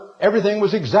over, everything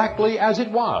was exactly as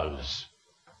it was.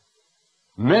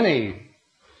 Many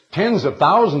tens of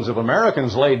thousands of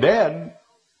Americans lay dead.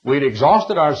 We'd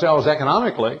exhausted ourselves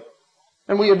economically,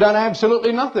 and we had done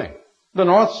absolutely nothing. The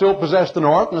North still possessed the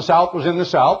North, and the South was in the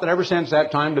South, and ever since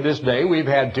that time to this day, we've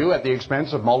had to, at the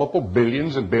expense of multiple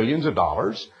billions and billions of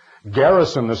dollars,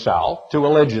 garrison the South to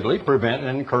allegedly prevent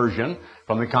an incursion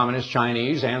from the Communist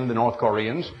Chinese and the North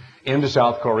Koreans into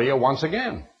South Korea once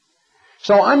again.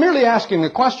 So I'm merely asking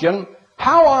the question,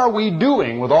 how are we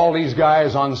doing with all these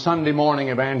guys on Sunday morning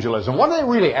evangelism? What are they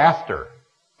really after? Are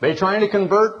they trying to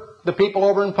convert the people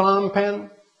over in Phnom Penh?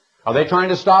 Are they trying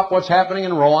to stop what's happening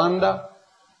in Rwanda?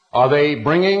 Are they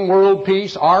bringing world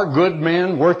peace? Are good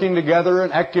men working together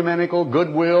in ecumenical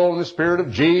goodwill in the Spirit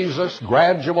of Jesus,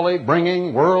 gradually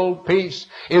bringing world peace?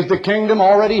 Is the kingdom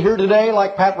already here today,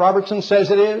 like Pat Robertson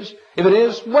says it is? If it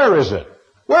is, where is it?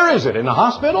 Where is it? In the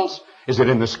hospitals? Is it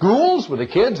in the schools with the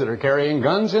kids that are carrying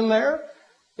guns in there?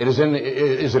 Is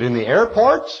it in the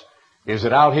airports? Is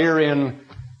it out here in...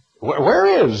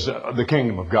 Where is the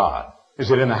kingdom of God? Is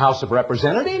it in the House of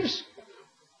Representatives?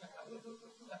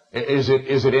 Is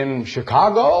it in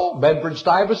Chicago,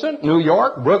 Bedford-Stuyvesant, New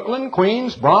York, Brooklyn,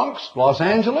 Queens, Bronx, Los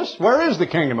Angeles? Where is the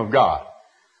kingdom of God?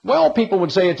 Well, people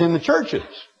would say it's in the churches.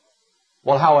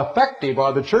 Well, how effective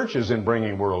are the churches in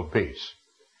bringing world peace?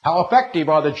 How effective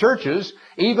are the churches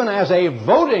even as a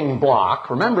voting bloc?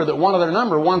 Remember that one of their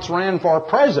number once ran for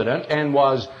president and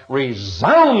was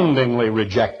resoundingly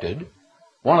rejected.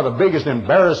 One of the biggest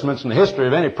embarrassments in the history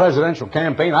of any presidential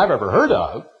campaign I've ever heard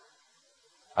of.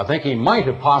 I think he might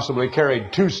have possibly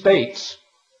carried 2 states.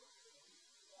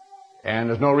 And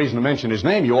there's no reason to mention his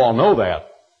name. You all know that.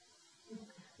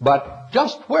 But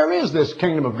just where is this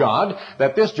kingdom of God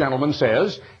that this gentleman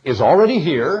says is already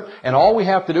here, and all we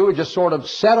have to do is just sort of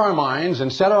set our minds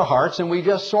and set our hearts, and we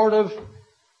just sort of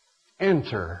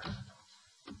enter.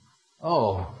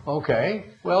 Oh, okay.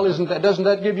 Well, doesn't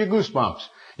that give you goosebumps?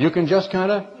 You can just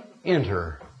kind of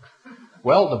enter.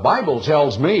 Well, the Bible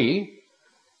tells me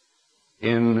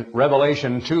in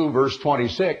Revelation 2, verse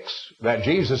 26, that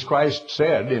Jesus Christ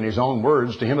said in his own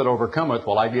words, "To him that overcometh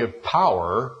will I give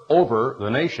power over the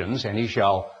nations, and he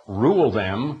shall rule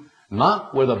them,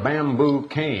 not with a bamboo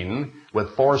cane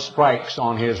with 4 stripes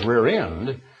on his rear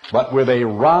end, but with a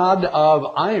rod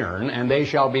of iron, and they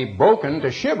shall be broken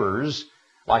to shivers,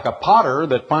 like a potter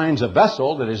that finds a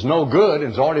vessel that is no good and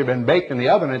has already been baked in the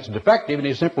oven and it's defective, and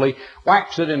he simply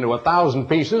whacks it into 1,000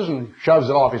 pieces and shoves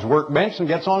it off his workbench and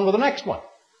gets on with the next one."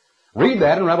 Read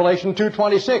that in Revelation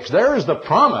 2:26. There is the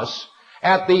promise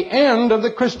at the end of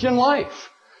the Christian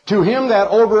life. To him that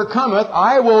overcometh,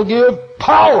 I will give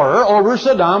power over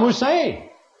Saddam Hussein.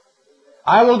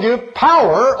 I will give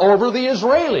power over the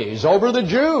Israelis, over the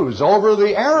Jews, over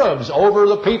the Arabs, over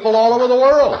the people all over the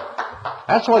world.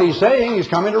 That's what he's saying. He's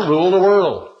coming to rule the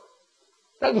world.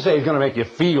 Doesn't say he's going to make you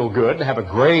feel good and have a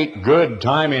great, good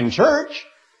time in church.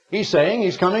 He's saying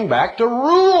he's coming back to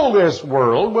rule this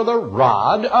world with a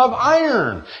rod of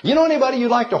iron. You know anybody you'd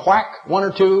like to whack 1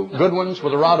 or 2 good ones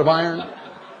with a rod of iron?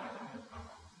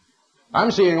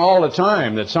 I'm seeing all the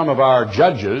time that some of our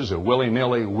judges, a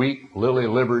willy-nilly, weak,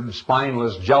 lily-livered,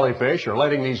 spineless jellyfish, are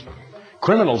letting these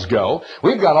criminals go.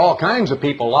 We've got all kinds of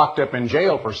people locked up in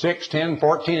jail for 6, 10,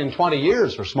 14, and 20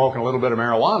 years for smoking a little bit of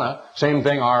marijuana. Same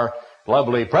thing our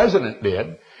lovely president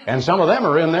did. And some of them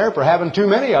are in there for having too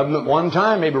many of them at one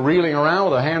time, maybe reeling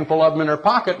around with a handful of them in their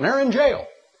pocket, and they're in jail.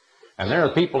 And there are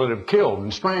people that have killed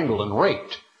and strangled and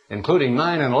raped, including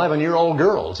 9 and 11-year-old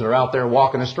girls that are out there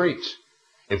walking the streets.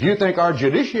 If you think our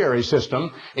judiciary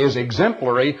system is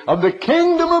exemplary of the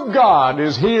kingdom of God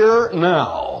is here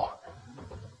now,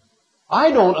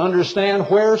 I don't understand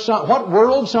what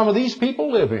world some of these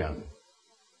people live in.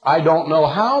 I don't know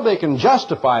how they can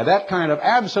justify that kind of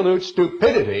absolute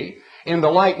stupidity in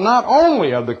the light not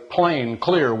only of the plain,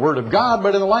 clear Word of God,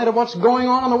 but in the light of what's going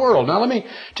on in the world. Now, let me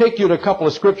take you to a couple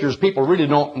of scriptures people really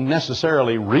don't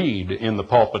necessarily read in the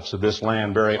pulpits of this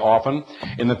land very often.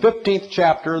 In the 15th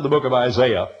chapter of the book of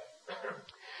Isaiah,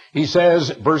 he says,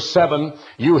 verse 7,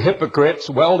 "You hypocrites,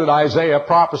 well did Isaiah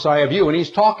prophesy of you." And he's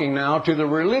talking now to the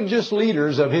religious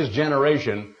leaders of his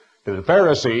generation. To the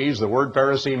Pharisees, the word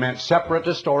Pharisee meant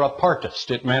separatist or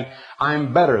apartist. It meant,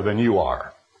 I'm better than you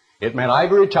are. It meant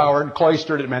ivory-towered,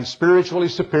 cloistered. It meant spiritually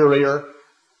superior.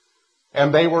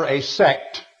 And they were a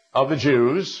sect of the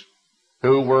Jews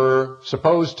who were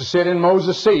supposed to sit in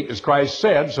Moses' seat, as Christ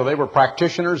said. So they were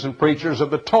practitioners and preachers of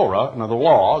the Torah and of the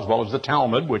law, as well as the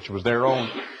Talmud, which was their own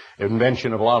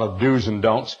invention of a lot of do's and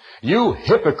don'ts. "You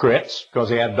hypocrites," because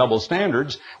they had double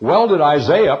standards, "well did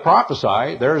Isaiah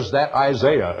prophesy," there's that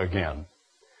Isaiah again,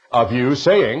 "of you,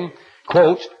 saying,"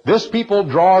 quote, "This people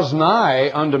draws nigh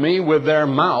unto me with their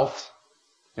mouth."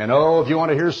 And oh, if you want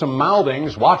to hear some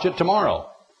mouthings, watch it tomorrow.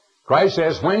 Christ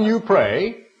says, when you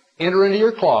pray, enter into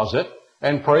your closet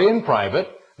and pray in private,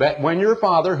 that when your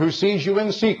Father who sees you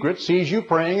in secret, sees you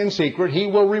praying in secret, He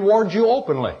will reward you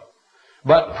openly.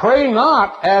 "But pray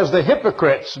not as the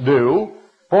hypocrites do,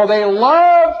 for they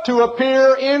love to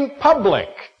appear in public,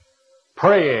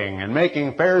 praying and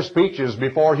making fair speeches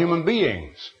before human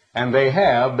beings, and they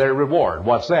have their reward."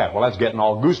 What's that? Well, that's getting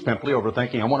all goosepimply over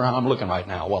thinking, I wonder how I'm looking right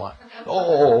now. Well,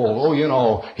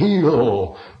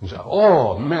 heal.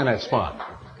 Oh, man, that's fun.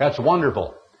 That's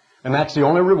wonderful. And that's the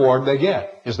only reward they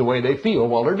get, is the way they feel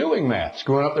while they're doing that.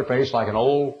 Screwing up their face like an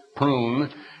old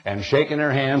prune and shaking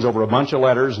their hands over a bunch of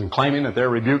letters and claiming that they're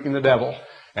rebuking the devil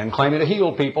and claiming to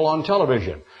heal people on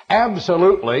television.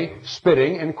 Absolutely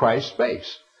spitting in Christ's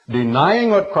face. denying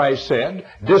what Christ said,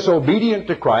 disobedient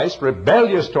to Christ,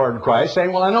 rebellious toward Christ,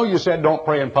 saying, well, I know you said don't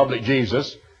pray in public,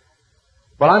 Jesus,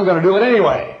 but I'm going to do it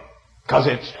anyway, because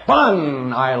it's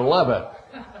fun. I love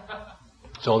it.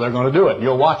 So they're going to do it.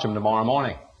 You'll watch them tomorrow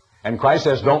morning. And Christ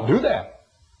says, don't do that.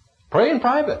 Pray in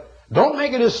private. Don't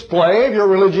make a display of your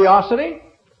religiosity.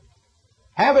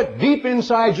 Have it deep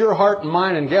inside your heart and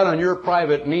mind, and get on your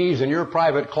private knees in your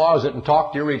private closet and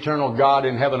talk to your eternal God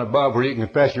in heaven above, where you can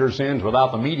confess your sins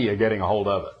without the media getting a hold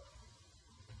of it.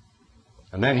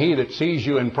 And then he that sees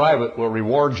you in private will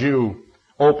reward you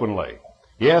openly.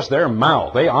 Yes, their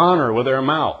mouth, they honor with their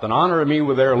mouth and honor me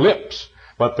with their lips,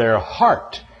 but their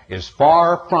heart is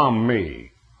far from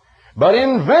me. But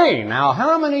in vain. Now,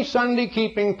 how many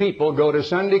Sunday-keeping people go to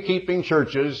Sunday-keeping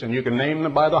churches, and you can name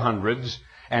them by the hundreds,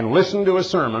 and listen to a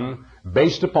sermon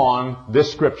based upon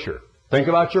this Scripture? Think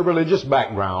about your religious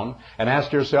background and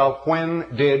ask yourself,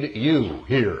 when did you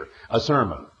hear a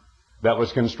sermon that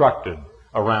was constructed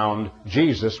around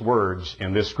Jesus' words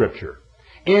in this Scripture?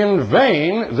 In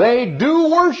vain they do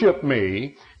worship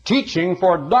me, teaching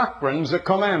for doctrines the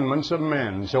commandments of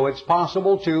men. So it's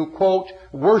possible to, quote,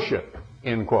 worship,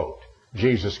 end quote,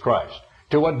 Jesus Christ,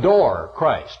 to adore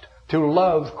Christ, to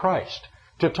love Christ,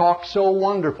 to talk so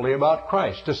wonderfully about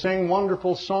Christ, to sing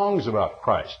wonderful songs about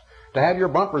Christ, to have your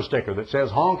bumper sticker that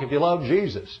says, honk if you love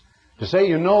Jesus, to say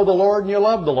you know the Lord and you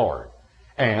love the Lord.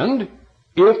 And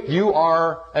if you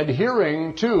are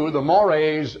adhering to the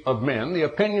mores of men, the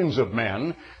opinions of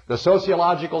men, the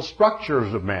sociological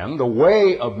structures of men, the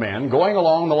way of men, going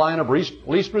along the line of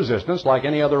least resistance, like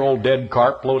any other old dead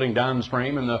cart floating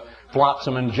downstream in the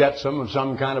flotsam and jetsam of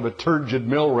some kind of a turgid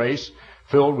mill race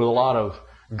filled with a lot of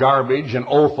garbage and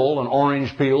offal and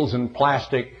orange peels and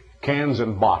plastic cans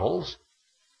and bottles.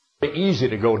 It's easy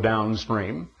to go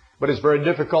downstream, but it's very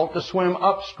difficult to swim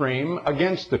upstream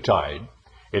against the tide.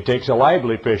 It takes a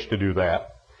lively fish to do that.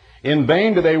 In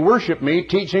vain do they worship me,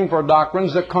 teaching for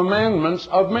doctrines the commandments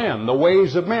of men, the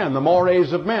ways of men, the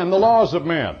mores of men, the laws of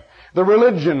men, the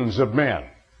religions of men,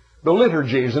 the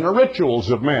liturgies and the rituals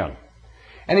of men.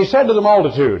 And he said to the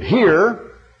multitude,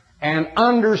 hear and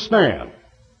understand.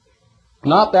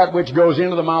 Not that which goes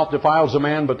into the mouth defiles a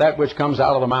man, but that which comes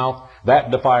out of the mouth,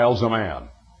 that defiles a man.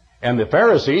 And the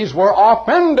Pharisees were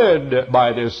offended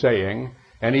by this saying.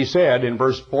 And he said in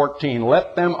verse 14,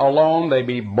 let them alone, they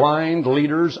be blind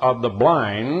leaders of the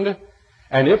blind.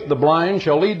 And if the blind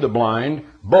shall lead the blind,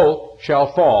 both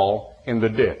shall fall in the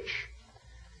ditch.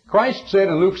 Christ said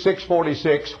in Luke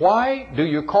 6:46, why do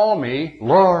you call me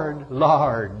Lord,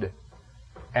 Lord,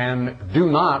 and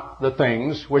do not the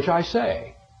things which I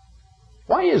say?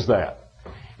 Why is that?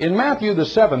 In Matthew the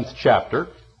 7th chapter,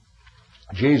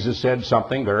 Jesus said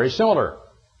something very similar.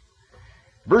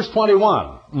 Verse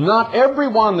 21, not every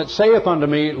one that saith unto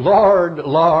me, Lord,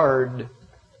 Lord,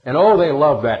 and oh, they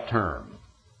love that term.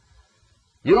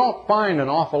 You don't find an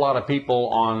awful lot of people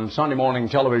on Sunday morning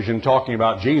television talking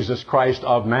about Jesus Christ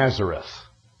of Nazareth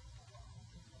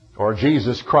or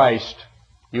Jesus Christ.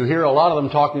 You hear a lot of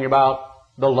them talking about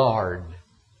the Lord.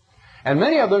 And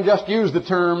many of them just use the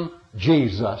term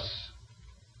Jesus.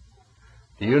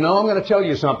 Do you know, I'm going to tell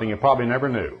you something you probably never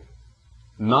knew.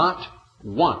 Not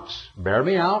once. Bear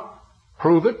me out.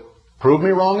 Prove it. Prove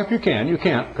me wrong if you can. You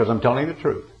can't, because I'm telling you the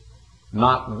truth.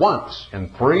 Not once in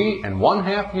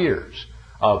 3.5 years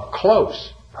of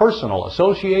close personal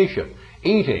association,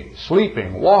 eating,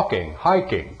 sleeping, walking,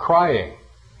 hiking, crying,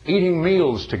 eating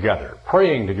meals together,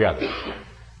 praying together,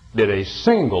 did a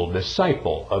single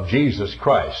disciple of Jesus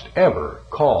Christ ever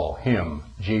call him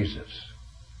Jesus.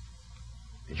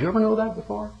 Did you ever know that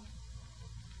before?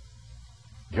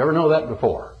 Did you ever know that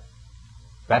before?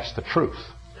 That's the truth.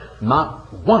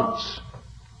 Not once.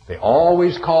 They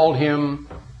always called him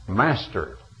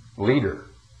Master, Leader,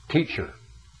 Teacher,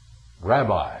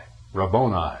 Rabbi,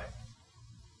 Rabboni.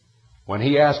 When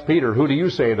he asked Peter, who do you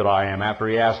say that I am? After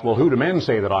he asked, well, who do men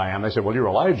say that I am? They said, well, you're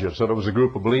Elijah. So there was a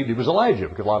group who believed he was Elijah,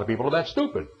 because a lot of people are that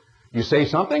stupid. You say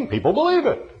something, people believe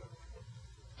it.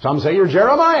 Some say you're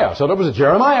Jeremiah. So there was a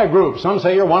Jeremiah group. Some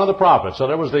say you're one of the prophets. So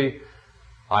there was the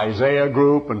Isaiah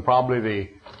group and probably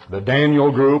the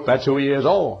Daniel group. That's who he is.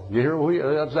 Oh, you hear who he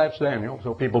is? That's Daniel.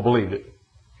 So people believed it.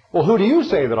 Well, who do you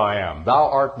say that I am? Thou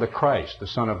art the Christ, the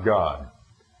Son of God.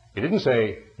 He didn't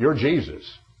say, you're Jesus.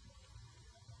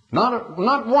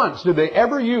 Not once did they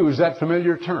ever use that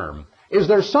familiar term. Is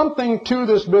there something to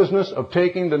this business of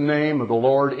taking the name of the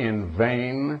Lord in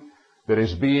vain that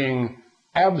is being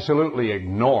absolutely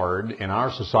ignored in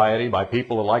our society by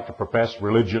people that like to profess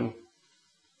religion?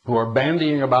 who are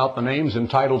bandying about the names and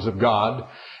titles of God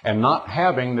and not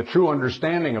having the true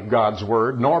understanding of God's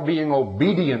Word, nor being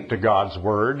obedient to God's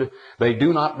Word, they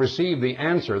do not receive the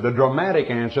answer, the dramatic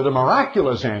answer, the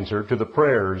miraculous answer to the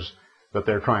prayers that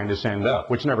they're trying to send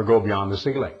up, which never go beyond the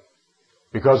ceiling.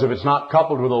 Because if it's not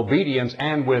coupled with obedience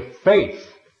and with faith,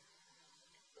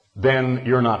 then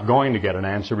you're not going to get an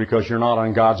answer because you're not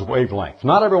on God's wavelength.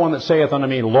 Not everyone that saith unto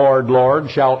me, Lord,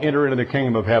 Lord, shall enter into the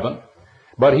kingdom of heaven,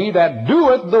 but he that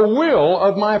doeth the will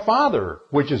of my Father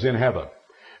which is in heaven.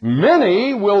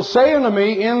 Many will say unto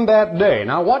me in that day.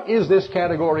 Now, what is this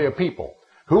category of people?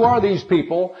 Who are these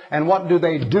people, and what do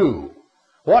they do?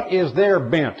 What is their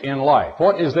bent in life?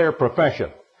 What is their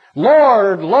profession?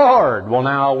 Lord, Lord. Well,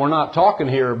 now, we're not talking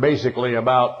here basically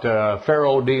about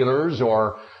faro dealers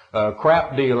or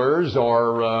crap dealers,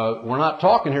 or we're not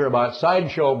talking here about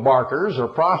sideshow barkers or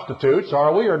prostitutes,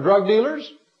 are we, or drug dealers?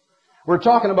 We're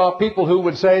talking about people who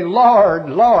would say, Lord,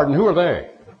 Lord. And who are they?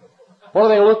 What do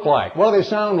they look like? What do they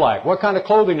sound like? What kind of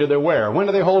clothing do they wear? When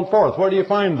do they hold forth? Where do you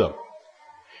find them?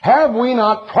 Have we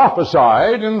not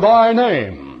prophesied in thy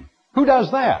name? Who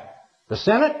does that? The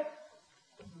Senate?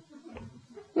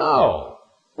 No.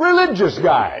 Religious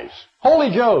guys. Holy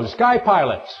Joes, sky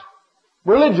pilots.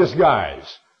 Religious guys.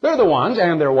 They're the ones,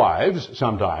 and their wives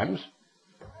sometimes,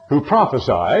 who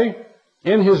prophesy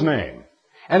in his name.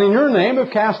 And in your name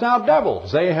have cast out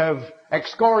devils. They have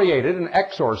excoriated and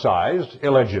exorcised,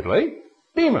 allegedly,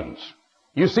 demons.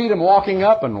 You see them walking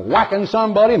up and whacking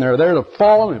somebody, and they're there to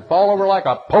fall over like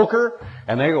a poker,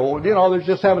 and they go, they're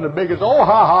just having the biggest, oh,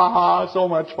 ha, ha, ha, so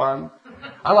much fun.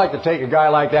 I like to take a guy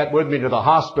like that with me to the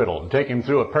hospital and take him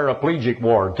through a paraplegic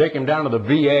ward, take him down to the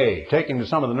VA, take him to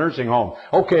some of the nursing homes.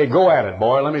 Okay, go at it,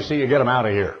 boy. Let me see you get him out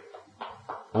of here.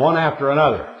 One after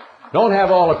another. Don't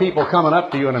have all the people coming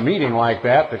up to you in a meeting like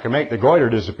that can make the goiter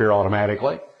disappear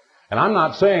automatically. And I'm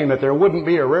not saying that there wouldn't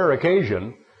be a rare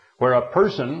occasion where a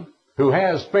person who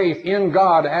has faith in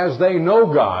God as they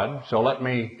know God, so let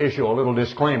me issue a little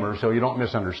disclaimer so you don't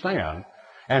misunderstand,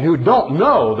 and who don't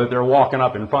know that they're walking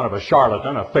up in front of a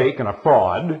charlatan, a fake, and a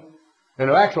fraud, and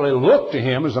who actually look to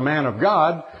him as a man of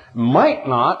God, might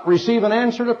not receive an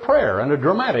answer to prayer, and a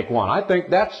dramatic one. I think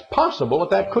that's possible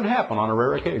that could happen on a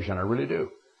rare occasion. I really do.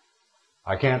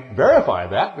 I can't verify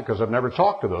that because I've never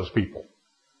talked to those people.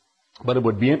 But it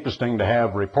would be interesting to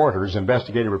have reporters,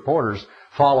 investigative reporters,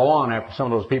 follow on after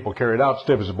some of those people carried out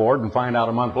stiff as a board and find out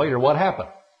a month later what happened.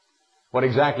 What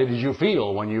exactly did you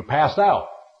feel when you passed out?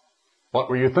 What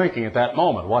were you thinking at that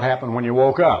moment? What happened when you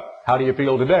woke up? How do you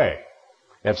feel today?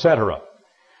 Etc.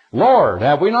 Lord,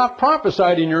 have we not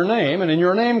prophesied in your name, and in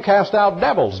your name cast out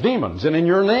devils, demons, and in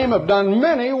your name have done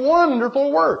many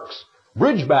wonderful works?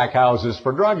 Bridgeback houses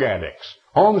for drug addicts,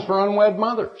 homes for unwed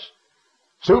mothers,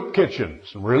 soup kitchens,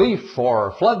 relief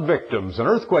for flood victims and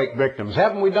earthquake victims.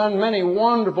 Haven't we done many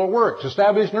wonderful works,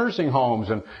 established nursing homes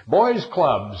and boys'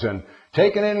 clubs and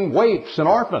taken in waifs and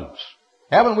orphans?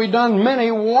 Haven't we done many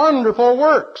wonderful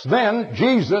works? Then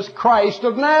Jesus Christ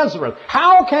of Nazareth.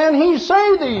 How can he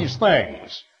say these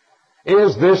things?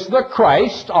 Is this the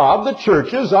Christ of the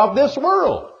churches of this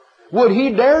world? Would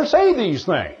he dare say these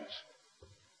things?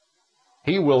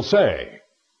 He will say,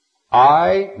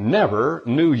 I never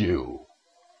knew you.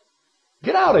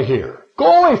 Get out of here.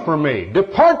 Go away from me.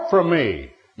 Depart from me.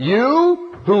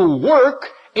 You who work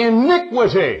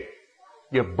iniquity.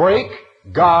 You break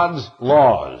God's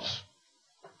laws.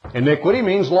 Iniquity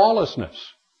means lawlessness.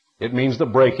 It means the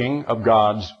breaking of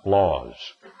God's laws.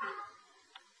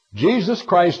 Jesus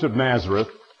Christ of Nazareth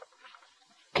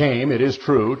came, it is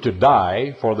true, to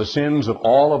die for the sins of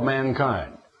all of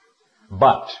mankind.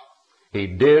 But he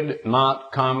did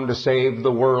not come to save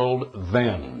the world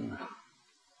then.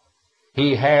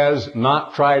 He has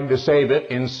not tried to save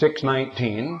it in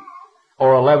 619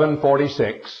 or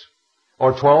 1146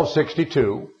 or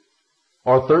 1262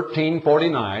 or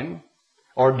 1349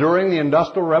 or during the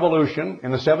Industrial Revolution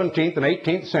in the 17th and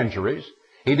 18th centuries.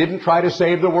 He didn't try to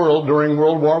save the world during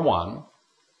World War I.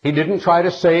 He didn't try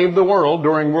to save the world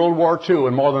during World War II,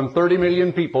 and more than 30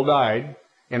 million people died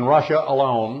in Russia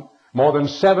alone. More than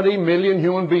 70 million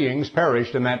human beings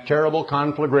perished in that terrible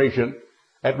conflagration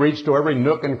that reached to every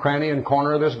nook and cranny and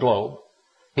corner of this globe.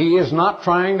 He is not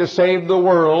trying to save the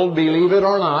world, believe it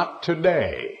or not,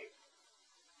 today.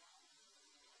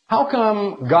 How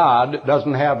come God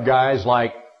doesn't have guys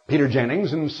like Peter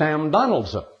Jennings and Sam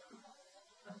Donaldson?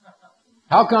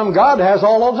 How come God has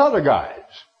all those other guys?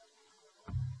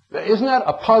 Isn't that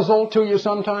a puzzle to you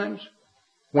sometimes?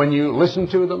 When you listen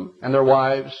to them and their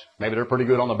wives, maybe they're pretty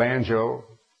good on the banjo.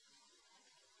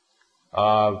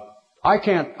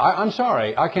 I'm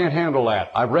sorry, I can't handle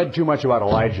that. I've read too much about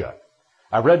Elijah.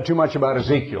 I've read too much about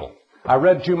Ezekiel. I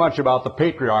read too much about the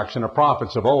patriarchs and the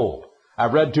prophets of old.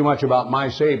 I've read too much about my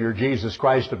Savior, Jesus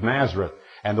Christ of Nazareth,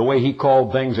 and the way He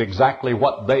called things exactly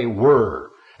what they were.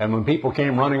 And when people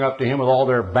came running up to Him with all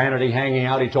their vanity hanging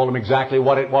out, He told them exactly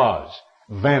what it was.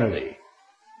 Vanity.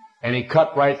 And He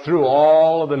cut right through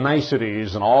all of the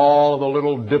niceties and all of the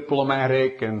little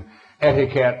diplomatic and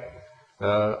etiquette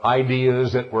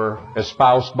ideas that were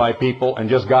espoused by people and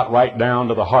just got right down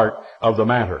to the heart of the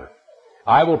matter.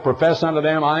 I will profess unto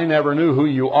them, I never knew who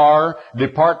you are.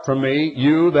 Depart from me,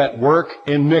 you that work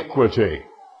iniquity.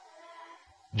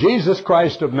 Jesus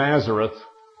Christ of Nazareth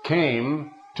came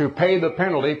to pay the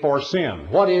penalty for sin.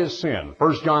 What is sin?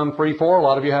 1 John 3:4, a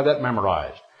lot of you have that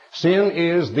memorized. Sin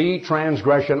is the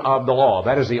transgression of the law.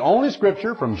 That is the only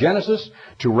scripture from Genesis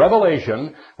to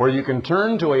Revelation where you can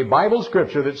turn to a Bible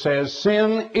scripture that says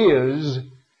sin is,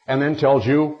 and then tells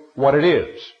you what it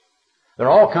is. There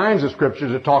are all kinds of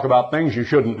scriptures that talk about things you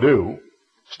shouldn't do.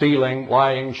 Stealing,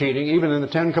 lying, cheating, even in the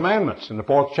Ten Commandments, in the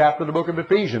 4th chapter of the book of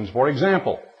Ephesians, for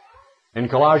example. In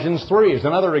Colossians 3 is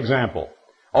another example.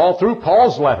 All through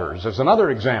Paul's letters is another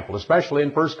example, especially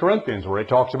in 1 Corinthians, where he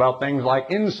talks about things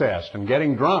like incest and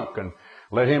getting drunk and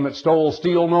let him that stole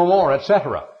steal no more,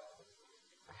 etc.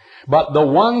 But the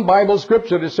one Bible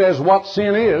scripture that says what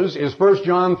sin is 1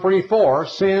 John 3:4.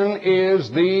 Sin is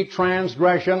the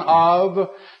transgression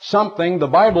of something the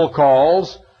Bible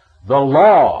calls the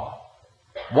law.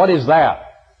 What is that?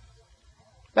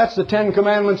 That's the Ten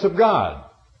Commandments of God.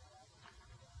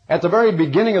 At the very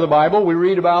beginning of the Bible, we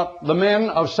read about the men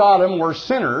of Sodom were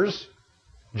sinners,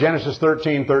 Genesis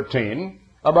 13:13,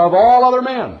 above all other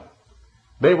men.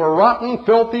 They were rotten,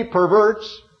 filthy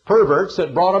perverts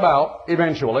that brought about,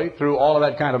 eventually, through all of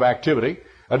that kind of activity,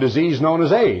 a disease known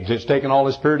as AIDS. It's taken all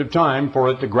this period of time for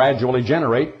it to gradually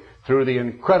generate through the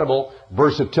incredible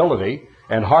versatility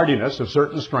and hardiness of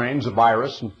certain strains of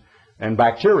virus and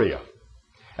bacteria.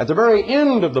 At the very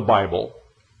end of the Bible,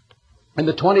 in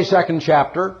the 22nd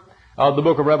chapter of the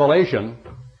book of Revelation,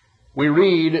 we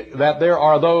read that there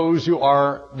are those who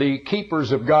are the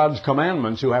keepers of God's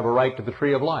commandments who have a right to the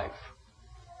tree of life.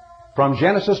 From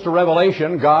Genesis to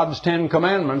Revelation, God's 10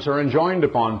 commandments are enjoined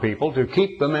upon people to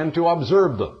keep them and to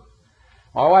observe them.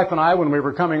 My wife and I, when we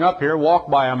were coming up here,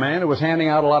 walked by a man who was handing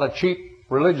out a lot of cheap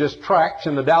religious tracts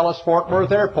in the Dallas-Fort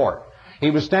Worth airport.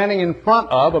 He was standing in front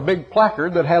of a big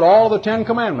placard that had all the 10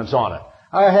 commandments on it.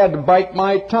 I had to bite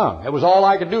my tongue. It was all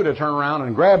I could do to turn around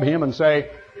and grab him and say,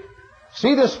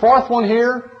 "See this fourth one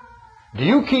here? Do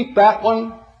you keep that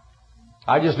one?"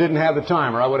 I just didn't have the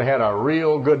time, or I would have had a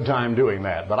real good time doing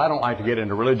that. But I don't like to get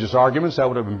into religious arguments. That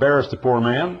would have embarrassed the poor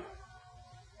man.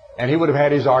 And he would have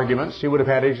had his arguments. He would have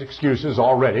had his excuses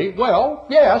already. Well,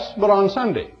 yes, but on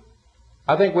Sunday.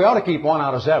 I think we ought to keep 1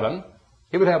 out of 7.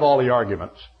 He would have all the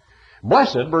arguments.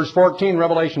 Blessed, verse 14,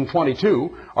 Revelation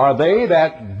 22, are they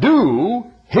that do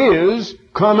His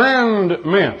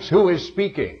commandments. Who is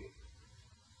speaking?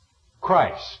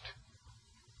 Christ.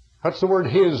 What's the word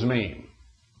His mean?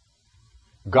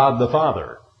 God the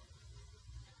Father.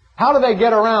 How do they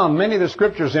get around many of the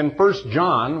scriptures in 1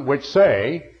 John which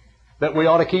say that we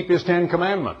ought to keep His 10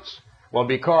 commandments? Well,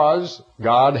 because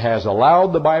God has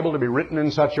allowed the Bible to be written in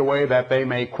such a way that they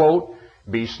may, quote,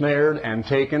 be snared and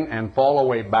taken and fall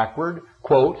away backward,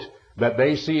 quote, that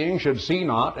they seeing should see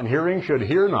not and hearing should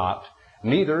hear not,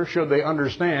 neither should they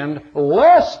understand,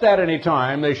 lest at any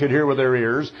time they should hear with their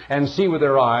ears and see with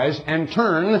their eyes and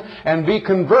turn and be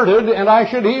converted and I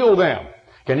should heal them.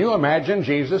 Can you imagine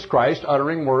Jesus Christ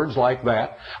uttering words like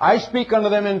that? I speak unto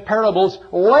them in parables,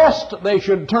 lest they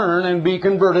should turn and be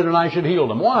converted and I should heal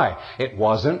them. Why? It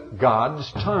wasn't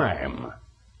God's time.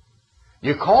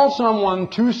 You call someone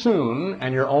too soon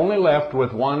and you're only left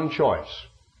with one choice.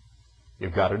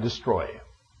 You've got to destroy him.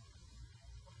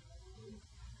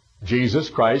 Jesus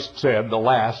Christ said, the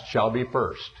last shall be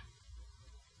first.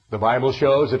 The Bible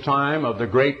shows a time of the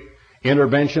great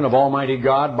intervention of Almighty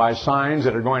God by signs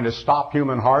that are going to stop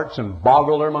human hearts and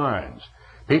boggle their minds.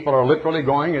 People are literally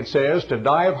going, it says, to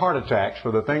die of heart attacks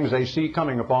for the things they see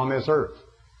coming upon this earth.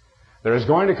 There is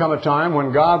going to come a time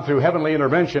when God, through heavenly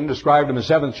intervention, described in the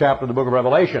 7th chapter of the book of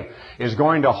Revelation, is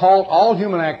going to halt all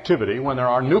human activity when there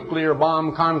are nuclear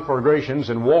bomb conflagrations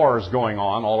and wars going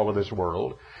on all over this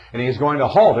world. And He is going to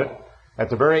halt it at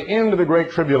the very end of the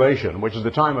Great Tribulation, which is the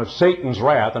time of Satan's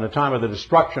wrath and a time of the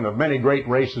destruction of many great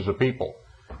races of people,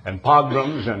 and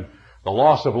pogroms and the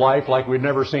loss of life like we'd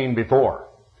never seen before.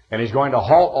 And He's going to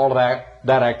halt all of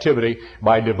that activity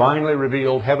by divinely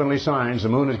revealed heavenly signs. The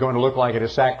moon is going to look like it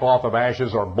is sackcloth of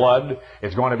ashes or blood.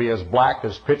 It's going to be as black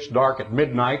as pitch dark at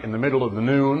midnight in the middle of the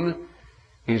noon.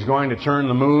 He's going to turn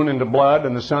the moon into blood,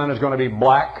 and the sun is going to be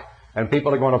black And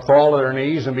people are going to fall to their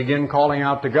knees and begin calling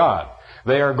out to God.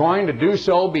 They are going to do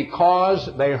so because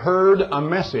they heard a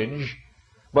message,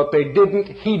 but they didn't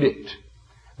heed it.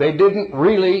 They didn't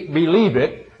really believe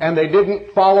it, and they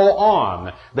didn't follow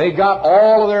on. They got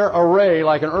all of their array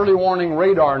like an early warning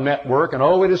radar network, and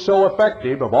oh, it is so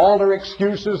effective, of all their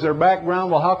excuses, their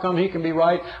background. Well, how come he can be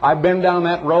right? I've been down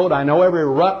that road. I know every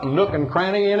rut and nook and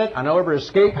cranny in it. I know every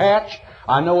escape hatch.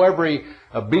 I know every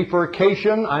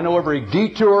bifurcation. I know every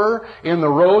detour in the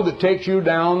road that takes you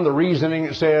down. The reasoning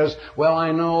that says, well,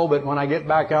 I know, but when I get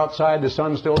back outside, the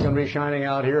sun's still going to be shining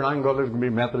out here, and I can go, there's going to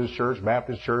be Methodist Church,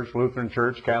 Baptist Church, Lutheran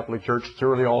Church, Catholic Church.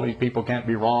 Surely all these people can't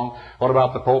be wrong. What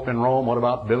about the Pope in Rome? What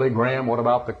about Billy Graham? What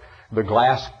about the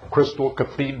glass crystal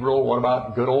cathedral? What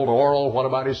about good old Oral? What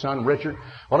about his son Richard?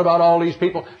 What about all these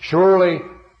people? Surely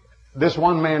this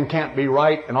one man can't be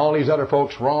right and all these other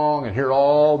folks wrong, and hear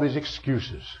all these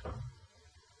excuses.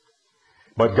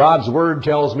 But God's Word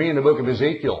tells me in the book of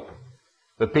Ezekiel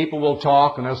that people will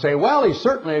talk and they'll say, well, he's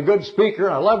certainly a good speaker,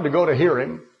 and I love to go to hear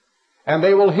him. And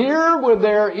they will hear with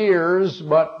their ears,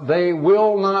 but they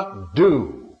will not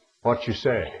do what you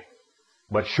say.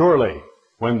 But surely,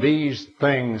 when these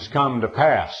things come to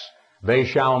pass, they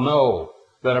shall know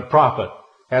that a prophet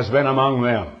has been among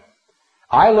them.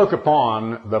 I look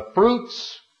upon the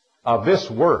fruits of this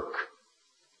work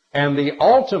and the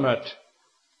ultimate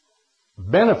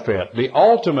benefit, the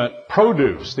ultimate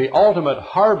produce, the ultimate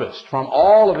harvest from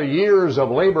all of the years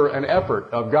of labor and effort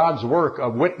of God's work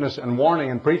of witness and warning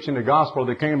and preaching the gospel of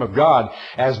the kingdom of God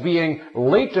as being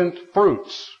latent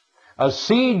fruits, as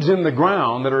seeds in the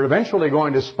ground that are eventually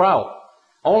going to sprout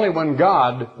only when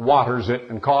God waters it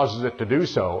and causes it to do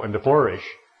so and to flourish.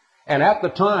 And at the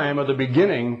time of the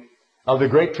beginning of the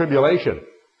Great Tribulation,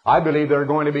 I believe there are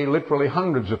going to be literally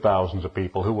hundreds of thousands of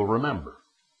people who will remember,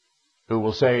 who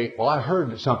will say, well, I heard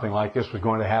that something like this was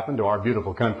going to happen to our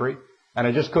beautiful country, and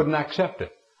I just couldn't accept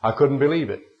it. I couldn't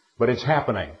believe it. But it's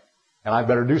happening, and I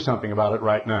better do something about it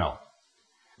right now.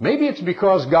 Maybe it's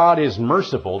because God is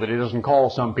merciful that He doesn't call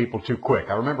some people too quick.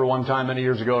 I remember one time many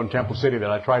years ago in Temple City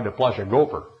that I tried to flush a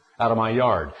gopher out of my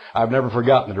yard. I've never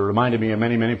forgotten it. It reminded me of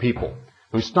many, many people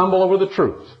who stumble over the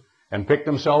truth and pick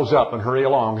themselves up and hurry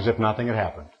along as if nothing had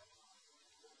happened.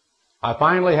 I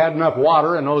finally had enough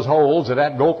water in those holes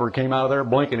that gopher came out of there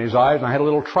blinking his eyes, and I had a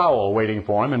little trowel waiting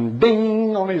for him, and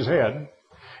ding on his head.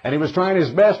 And he was trying his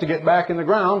best to get back in the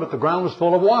ground, but the ground was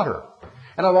full of water.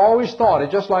 And I've always thought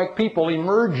it just like people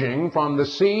emerging from the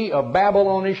sea of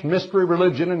Babylonish mystery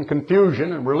religion and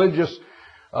confusion and religious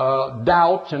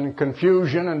doubt and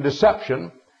confusion and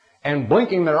deception, and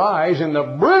blinking their eyes in the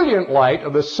brilliant light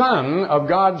of the sun of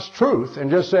God's truth and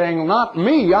just saying, not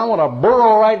me, I want to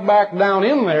burrow right back down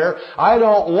in there. I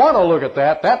don't want to look at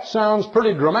that. That sounds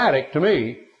pretty dramatic to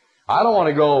me. I don't want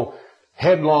to go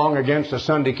headlong against a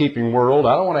Sunday-keeping world.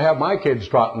 I don't want to have my kids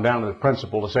trotting down to the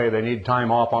principal to say they need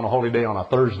time off on a holy day on a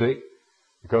Thursday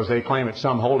because they claim it's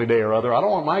some holy day or other. I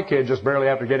don't want my kids just barely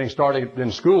after getting started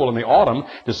in school in the autumn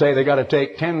to say they got to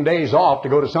take 10 days off to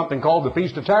go to something called the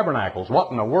Feast of Tabernacles. What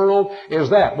in the world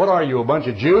is that? What are you, a bunch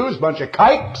of Jews, a bunch of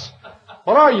kikes?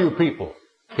 What are you people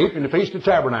keeping the Feast of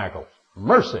Tabernacles?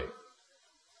 Mercy.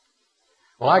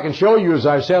 Well, I can show you, as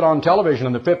I've said on television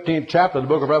in the 15th chapter of the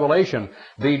book of Revelation,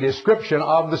 the description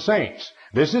of the saints.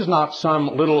 This is not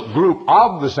some little group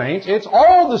of the saints. It's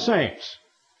all the saints.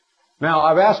 Now,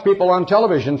 I've asked people on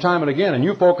television time and again, and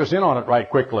you focus in on it right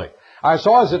quickly. I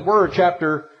saw, as it were,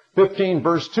 chapter 15,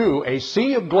 verse 2, a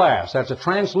sea of glass. That's a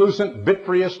translucent,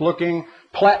 vitreous-looking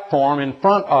platform in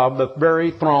front of the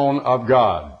very throne of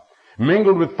God,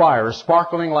 mingled with fire,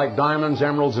 sparkling like diamonds,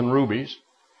 emeralds, and rubies.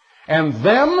 And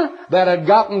them that had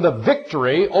gotten the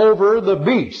victory over the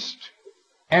beast,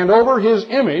 and over his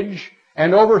image,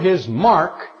 and over his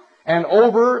mark, and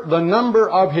over the number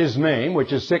of his name,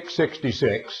 which is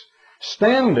 666,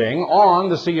 standing on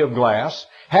the sea of glass,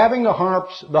 having the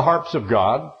harps of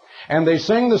God, and they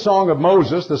sing the song of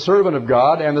Moses, the servant of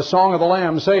God, and the song of the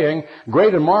Lamb, saying,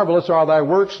 Great and marvelous are thy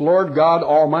works, Lord God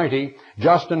Almighty.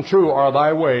 Just and true are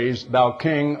thy ways, thou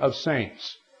King of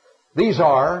saints. These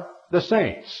are the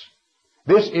saints.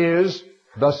 This is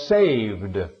the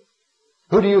saved.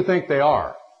 Who do you think they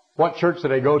are? What church do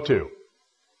they go to?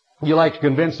 You like to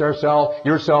convince yourself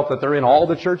that they're in all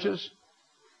the churches?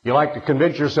 You like to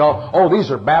convince yourself, oh, these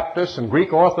are Baptists and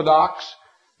Greek Orthodox.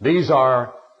 These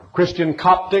are Christian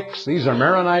Coptics. These are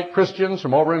Maronite Christians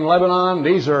from over in Lebanon.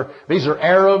 These are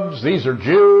Arabs. These are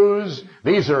Jews.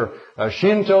 These are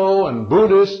Shinto and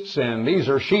Buddhists. And these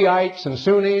are Shiites and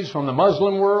Sunnis from the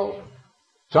Muslim world.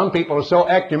 Some people are so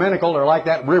ecumenical, they're like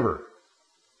that river.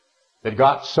 that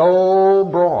got so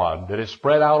broad that it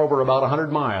spread out over about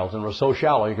 100 miles and was so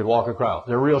shallow you could walk across.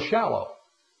 They're real shallow.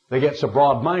 They get so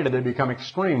broad-minded they become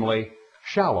extremely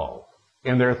shallow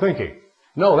in their thinking.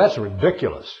 No, that's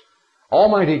ridiculous.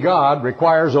 Almighty God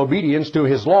requires obedience to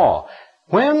His law.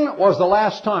 When was the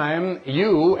last time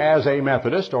you, as a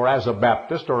Methodist or as a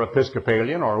Baptist or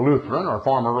Episcopalian or Lutheran or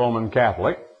former Roman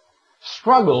Catholic,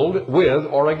 struggled with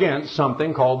or against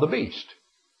something called the beast?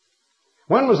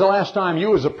 When was the last time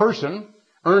you as a person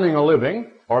earning a living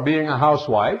or being a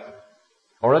housewife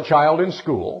or a child in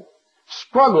school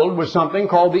struggled with something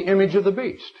called the image of the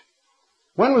beast?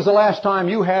 When was the last time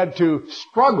you had to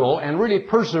struggle and really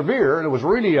persevere, and it was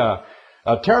really a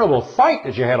terrible fight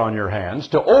that you had on your hands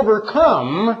to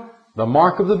overcome the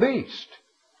mark of the beast?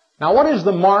 Now, what is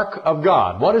the mark of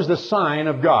God? What is the sign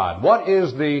of God? What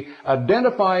is the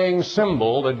identifying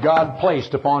symbol that God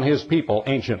placed upon His people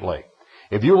anciently?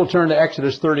 If you will turn to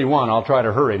Exodus 31, I'll try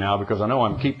to hurry now because I know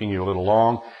I'm keeping you a little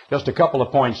long. Just a couple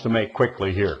of points to make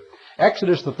quickly here.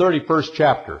 Exodus, the 31st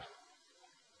chapter.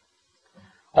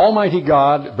 Almighty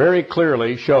God very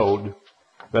clearly showed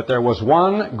that there was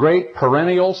one great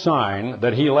perennial sign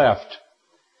that He left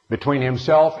between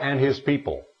Himself and His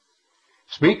people.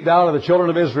 Speak thou to the children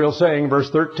of Israel, saying, verse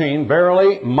 13,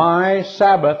 verily my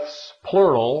Sabbaths,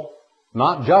 plural,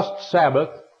 not just Sabbath,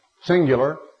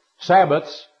 singular,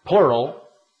 Sabbaths, plural,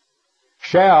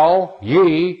 shall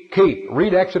ye keep.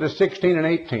 Read Exodus 16 and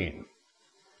 18.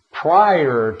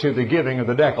 Prior to the giving of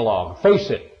the Decalogue, face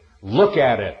it, look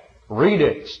at it, read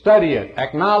it, study it,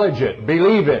 acknowledge it,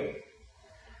 believe it.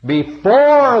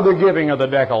 Before the giving of the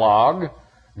Decalogue,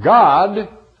 God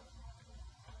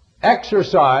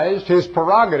exercised His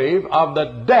prerogative of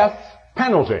the death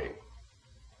penalty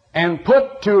and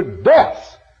put to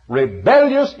death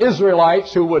rebellious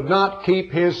Israelites who would not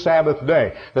keep His Sabbath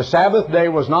day. The Sabbath day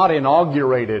was not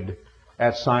inaugurated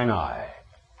at Sinai.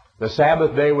 The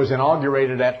Sabbath day was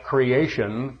inaugurated at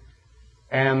creation,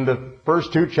 and the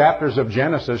first two chapters of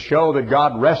Genesis show that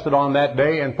God rested on that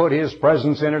day and put His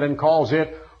presence in it and calls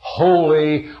it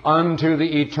holy unto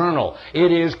the eternal.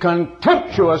 It is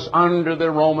contemptuous under the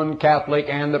Roman Catholic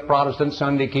and the Protestant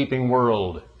Sunday-keeping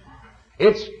world.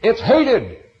 It's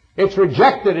hated. It's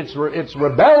rejected. It's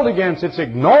rebelled against. It's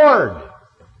ignored.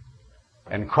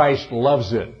 And Christ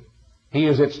loves it. He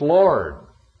is its Lord.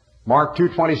 Mark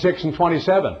 2:26 and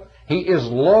 27. He is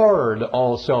Lord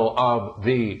also of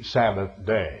the Sabbath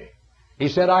day. He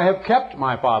said, I have kept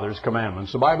my Father's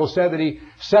commandments. The Bible said that He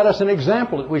set us an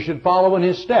example that we should follow in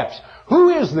His steps. Who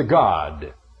is the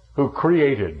God who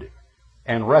created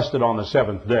and rested on the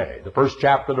seventh day? The first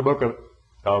chapter of the book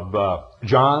of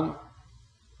John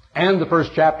and the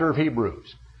first chapter of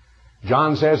Hebrews.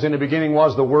 John says, in the beginning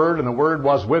was the Word, and the Word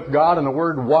was with God, and the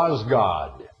Word was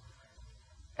God.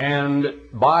 And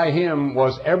by Him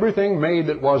was everything made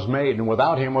that was made, and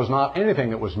without Him was not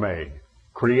anything that was made,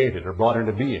 created, or brought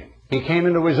into being. He came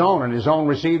into His own, and His own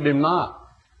received Him not.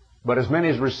 But as many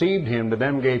as received Him, to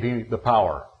them gave He the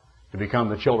power to become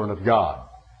the children of God.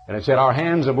 And it said, our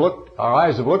eyes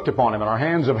have looked upon Him, and our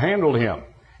hands have handled Him.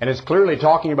 And it's clearly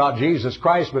talking about Jesus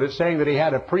Christ, but it's saying that He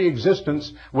had a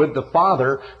pre-existence with the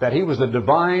Father, that He was the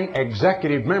divine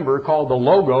executive member called the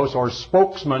Logos, or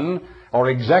spokesman, or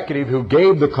executive, who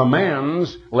gave the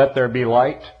commands, let there be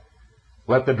light,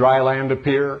 let the dry land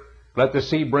appear, let the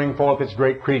sea bring forth its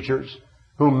great creatures,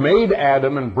 who made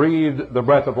Adam and breathed the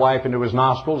breath of life into his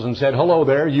nostrils and said, hello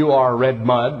there, you are red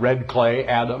mud, red clay,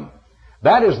 Adam.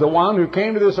 That is the one who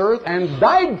came to this earth and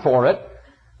died for it,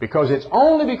 because it's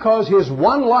only because His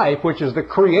one life, which is the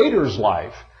Creator's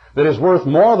life, that is worth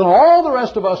more than all the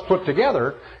rest of us put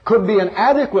together, could be an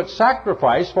adequate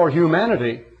sacrifice for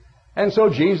humanity. And so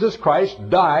Jesus Christ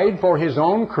died for His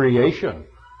own creation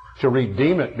to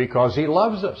redeem it, because He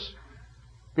loves us.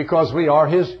 Because we are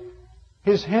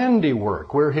His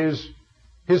handiwork. We're His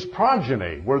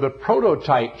progeny. We're the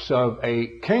prototypes of a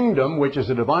kingdom which is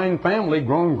a divine family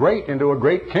grown great into a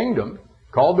great kingdom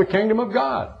called the kingdom of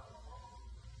God.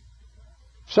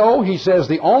 So He says,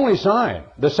 the only sign,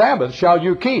 the Sabbath shall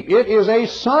you keep. It is a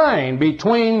sign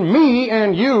between me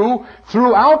and you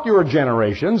throughout your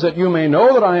generations, that you may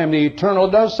know that I am the eternal,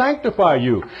 does sanctify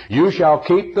you. You shall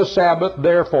keep the Sabbath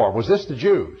therefore. Was this the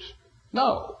Jews?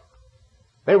 No.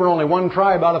 They were only one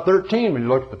tribe out of 13 when you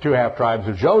look at the two half tribes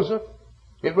of Joseph.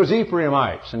 It was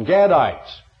Ephraimites and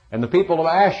Gadites and the people of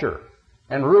Asher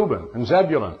and Reuben and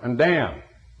Zebulun and Dan,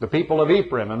 the people of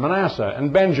Ephraim and Manasseh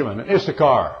and Benjamin and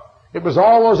Issachar. It was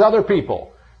all those other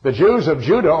people. The Jews of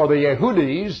Judah, or the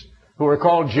Yehudis, who are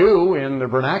called Jew in the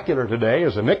vernacular today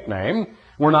as a nickname,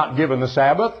 were not given the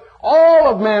Sabbath. All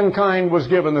of mankind was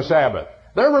given the Sabbath.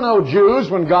 There were no Jews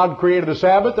when God created the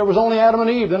Sabbath. There was only Adam and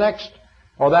Eve, the next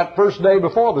or that first day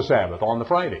before the Sabbath on the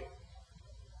Friday.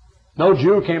 No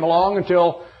Jew came along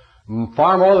until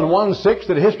far more than 1/6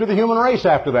 of the history of the human race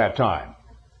after that time.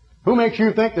 What makes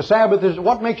you think the Sabbath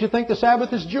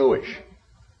is Jewish?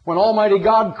 When Almighty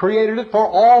God created it for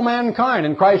all mankind,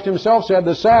 and Christ Himself said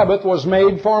the Sabbath was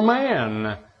made for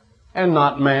man, and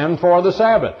not man for the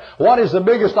Sabbath. What is the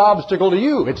biggest obstacle to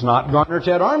you? It's not Garner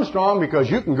Ted Armstrong, because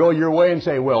you can go your way and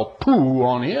say, well, pooh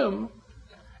on him.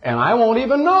 And I won't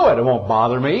even know it. It won't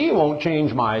bother me. It won't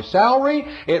change my salary.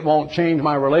 It won't change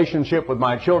my relationship with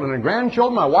my children and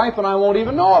grandchildren. My wife and I won't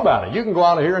even know about it. You can go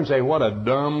out of here and say, what a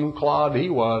dumb clod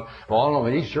he was. Well, I don't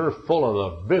know, he's sure full of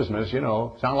the business, you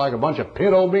know. Sound like a bunch of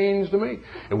pinto beans to me.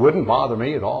 It wouldn't bother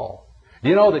me at all.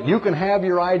 You know that you can have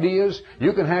your ideas,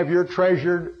 you can have your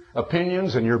treasured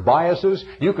opinions and your biases.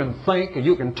 You can think,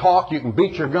 you can talk, you can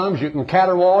beat your gums, you can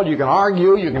caterwaul, you can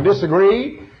argue, you can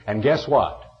disagree. And guess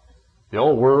what? The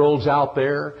old world's out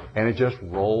there, and it's just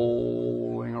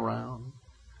rolling around.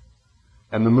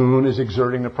 And the moon is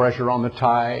exerting the pressure on the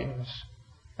tides.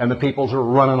 And the peoples are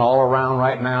running all around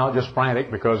right now, just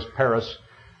frantic, because Paris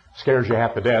scares you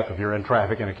half to death if you're in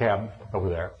traffic in a cab over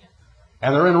there.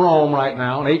 And they're in Rome right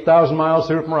now, and 8,000 miles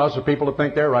through from us are people that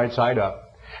think they're right side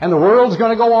up. And the world's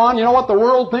going to go on. You know what the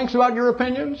world thinks about your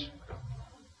opinions?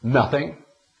 Nothing.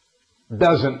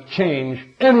 Doesn't change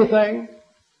anything.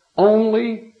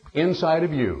 Only inside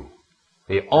of you.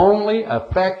 The only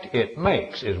effect it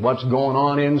makes is what's going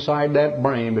on inside that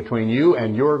brain between you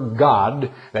and your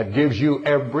God that gives you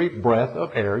every breath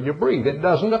of air you breathe. It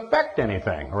doesn't affect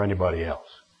anything or anybody else.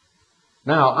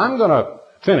 Now, I'm going to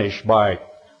finish by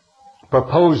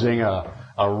proposing a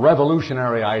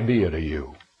revolutionary idea to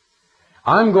you.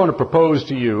 I'm going to propose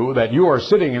to you that you are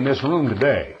sitting in this room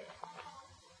today.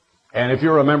 And if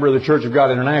you're a member of the Church of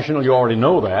God International, you already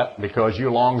know that, because you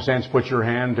long since put your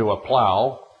hand to a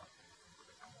plow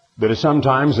that is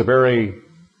sometimes a very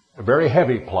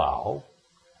heavy plow,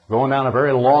 going down a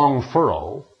very long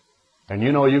furrow, and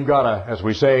you know you've got as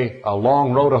we say, a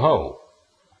long row to hoe.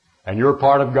 And you're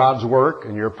part of God's work,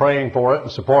 and you're praying for it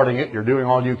and supporting it. You're doing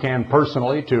all you can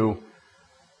personally to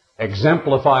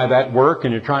exemplify that work,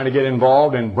 and you're trying to get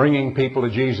involved in bringing people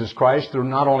to Jesus Christ through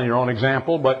not only your own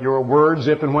example, but your words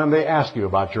if and when they ask you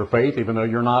about your faith, even though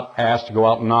you're not asked to go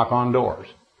out and knock on doors.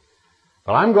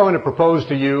 But I'm going to propose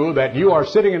to you that you are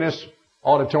sitting in this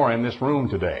auditorium, this room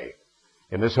today,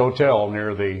 in this hotel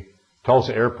near the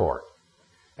Tulsa airport,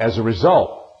 as a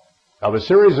result of a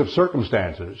series of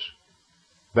circumstances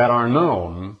that are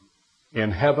known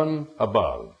in heaven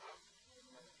above.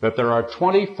 That there are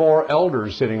 24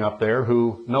 elders sitting up there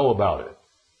who know about it.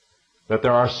 That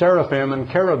there are seraphim and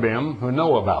cherubim who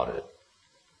know about it.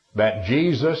 That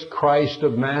Jesus Christ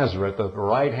of Nazareth, at the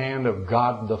right hand of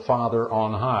God the Father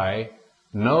on high,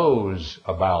 knows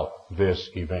about this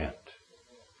event.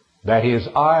 That His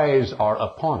eyes are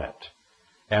upon it.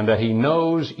 And that He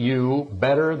knows you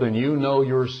better than you know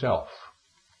yourself.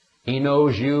 He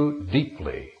knows you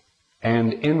deeply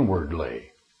and inwardly.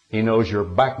 He knows your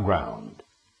background.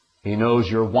 He knows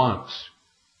your wants,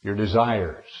 your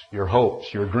desires, your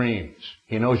hopes, your dreams.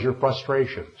 He knows your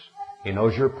frustrations. He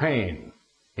knows your pain.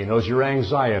 He knows your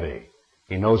anxiety.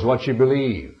 He knows what you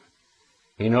believe.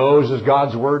 He knows, as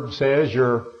God's Word says,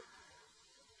 your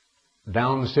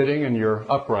down sitting and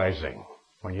your uprising.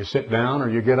 When you sit down or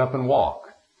you get up and walk.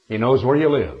 He knows where you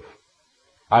live.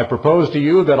 I propose to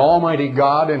you that Almighty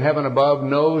God in heaven above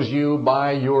knows you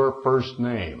by your first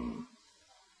name.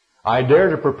 I dare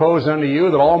to propose unto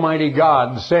you that Almighty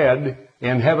God said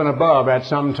in heaven above at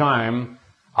some time,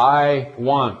 I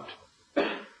want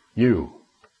you.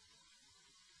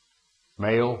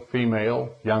 Male,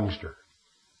 female, youngster.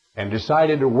 And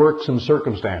decided to work some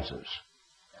circumstances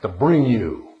to bring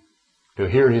you to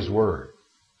hear His Word.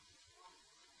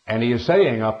 And He is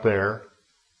saying up there,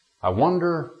 I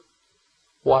wonder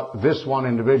what this one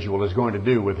individual is going to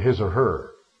do with his or her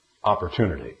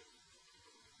opportunity.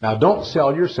 Now, don't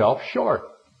sell yourself short.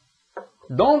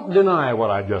 Don't deny what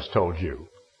I just told you.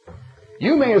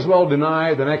 You may as well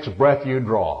deny the next breath you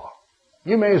draw.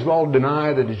 You may as well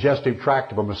deny the digestive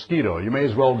tract of a mosquito. You may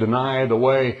as well deny the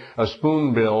way a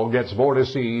spoonbill gets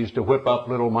vortices to whip up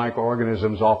little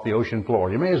microorganisms off the ocean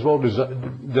floor. You may as well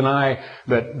deny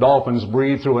that dolphins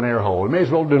breathe through an air hole. You may as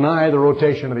well deny the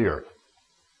rotation of the earth.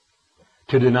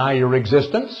 To deny your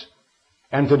existence,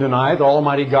 and to deny that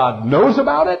Almighty God knows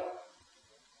about it,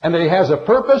 and that He has a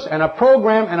purpose and a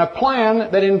program and a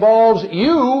plan that involves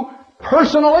you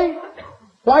personally,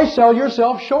 why sell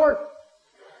yourself short?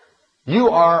 You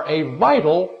are a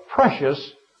vital,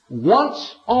 precious,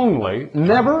 once only,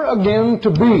 never again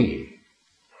to be.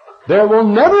 There will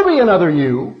never be another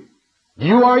you.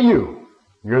 You are you.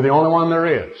 You're the only one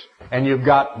there is. And you've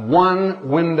got one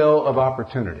window of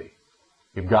opportunity.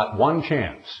 You've got one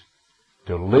chance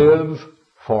to live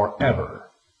forever.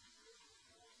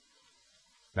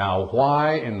 Now,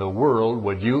 why in the world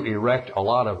would you erect a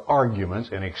lot of arguments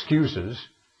and excuses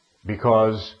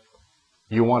because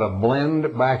you want to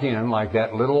blend back in like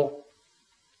that little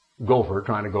gopher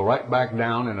trying to go right back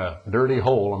down in a dirty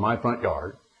hole in my front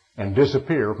yard and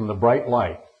disappear from the bright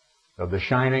light of the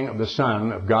shining of the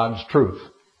sun of God's truth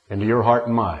into your heart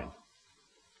and mind?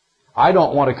 I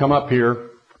don't want to come up here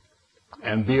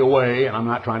and be away, and I'm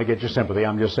not trying to get your sympathy.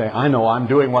 I'm just saying, I know I'm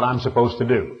doing what I'm supposed to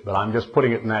do, but I'm just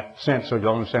putting it in that sense so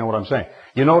you'll understand what I'm saying.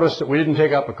 You notice that we didn't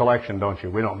take up a collection, don't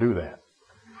you? We don't do that.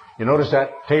 You notice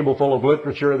that table full of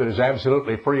literature that is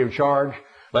absolutely free of charge?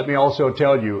 Let me also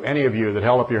tell you, any of you that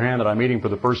held up your hand that I'm meeting for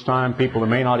the first time, people who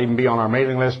may not even be on our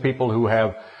mailing list, people who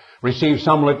have received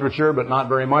some literature but not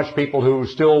very much, people who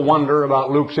still wonder about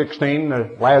Luke 16,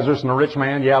 the Lazarus and the rich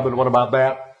man, yeah, but what about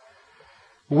that?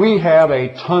 We have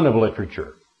a ton of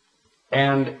literature,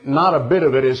 and not a bit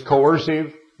of it is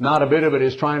coercive, not a bit of it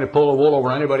is trying to pull the wool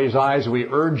over anybody's eyes. We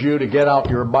urge you to get out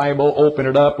your Bible, open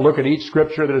it up, look at each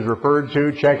scripture that is referred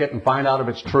to, check it, and find out if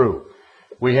it's true.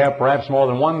 We have perhaps more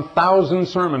than 1,000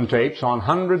 sermon tapes on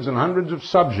hundreds and hundreds of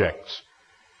subjects.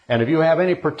 And if you have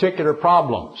any particular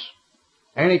problems,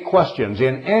 any questions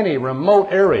in any remote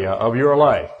area of your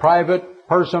life, private,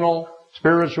 personal,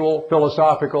 spiritual,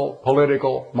 philosophical,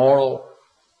 political, moral,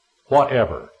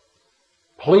 whatever,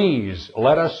 please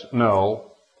let us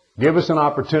know. Give us an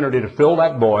opportunity to fill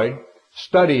that void,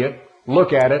 study it,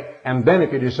 look at it, and then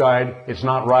if you decide it's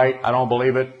not right, I don't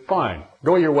believe it, fine.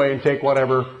 Go your way and take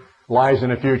whatever lies in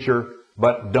the future,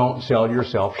 but don't sell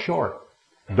yourself short.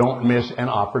 Don't miss an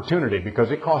opportunity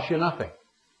because it costs you nothing.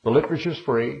 The literature's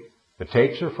free, the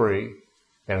tapes are free,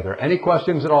 and if there are any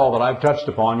questions at all that I've touched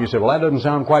upon, you say, well, that doesn't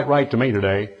sound quite right to me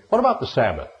today. What about the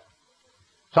Sabbath?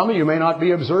 Some of you may not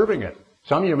be observing it.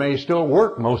 Some of you may still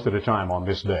work most of the time on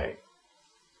this day.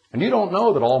 And you don't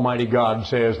know that Almighty God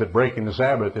says that breaking the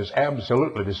Sabbath is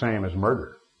absolutely the same as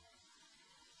murder.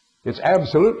 It's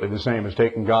absolutely the same as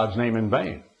taking God's name in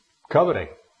vain, coveting,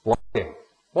 lying,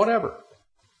 whatever.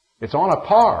 It's on a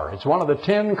par. It's one of the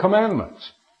 10 commandments.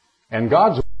 And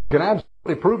God can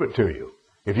absolutely prove it to you.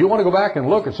 If you want to go back and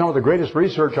look at some of the greatest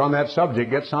research on that subject,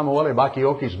 get Samuele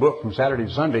Bakioki's book From Saturday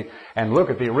to Sunday and look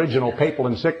at the original papal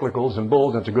encyclicals and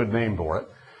bulls. That's a good name for it.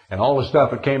 And all the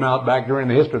stuff that came out back during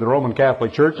the history of the Roman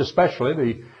Catholic Church,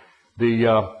 especially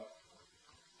the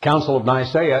Council of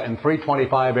Nicaea in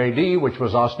 325 A.D., which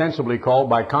was ostensibly called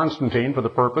by Constantine for the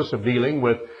purpose of dealing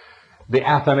with the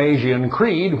Athanasian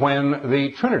Creed when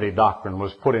the Trinity doctrine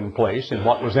was put in place in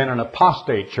what was then an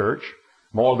apostate church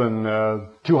more than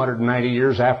 290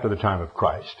 years after the time of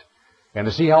Christ. And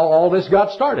to see how all this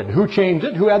got started. Who changed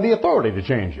it? Who had the authority to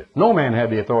change it? No man had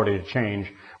the authority to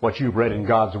change what you've read in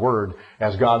God's Word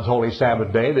as God's holy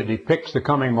Sabbath day that depicts the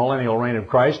coming millennial reign of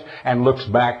Christ and looks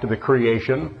back to the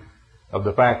creation of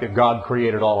the fact that God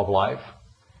created all of life.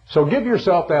 So give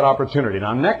yourself that opportunity.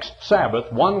 Now, next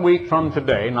Sabbath, 1 week from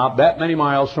today, not that many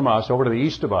miles from us, over to the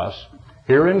east of us,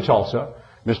 here in Tulsa,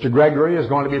 Mr. Gregory is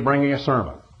going to be bringing a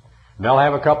sermon. They'll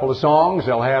have a couple of songs.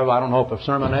 They'll have, I don't know if a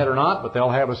sermonette or not, but they'll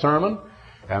have a sermon.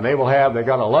 And they've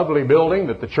got a lovely building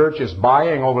that the church is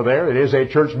buying over there. It is a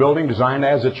church building designed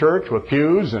as a church with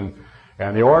pews and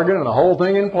the organ and the whole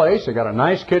thing in place. They've got a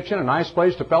nice kitchen, a nice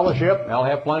place to fellowship. They'll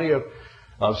have plenty of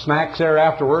snacks there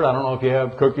afterward. I don't know if you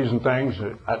have cookies and things.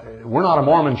 We're not a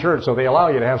Mormon church, so they allow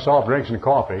you to have soft drinks and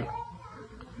coffee.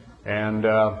 And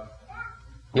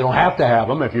you don't have to have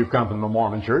them if you've come from the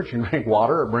Mormon church. You can drink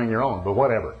water or bring your own, but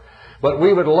whatever. But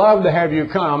we would love to have you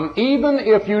come, even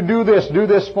if you do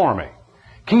this for me.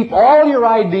 Keep all your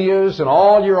ideas and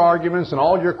all your arguments and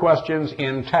all your questions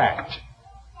intact.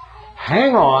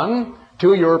 Hang on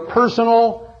to your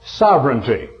personal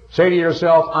sovereignty. Say to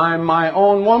yourself, I'm my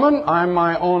own woman, I'm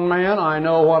my own man, I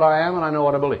know what I am and I know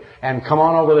what I believe. And come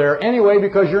on over there anyway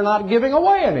because you're not giving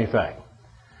away anything.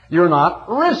 You're not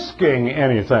risking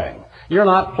anything. You're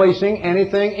not placing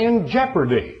anything in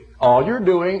jeopardy. All you're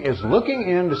doing is looking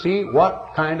in to see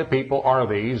what kind of people are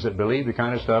these that believe the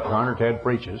kind of stuff Garner Ted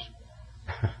preaches.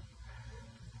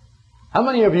 How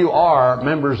many of you are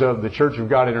members of the Church of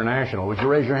God International? Would you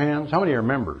raise your hands? How many are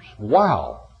members?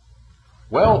 Wow.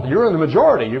 Well, you're in the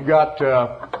majority. You've got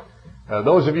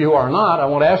those of you who are not. I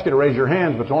won't ask you to raise your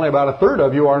hands, but only about a third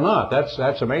of you are not.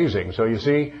 That's amazing. So you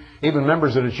see, even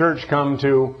members of the church come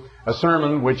to a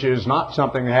sermon which is not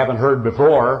something they haven't heard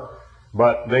before,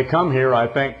 but they come here,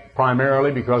 I think,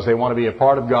 primarily because they want to be a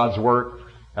part of God's work,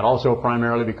 and also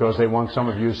primarily because they want some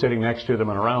of you sitting next to them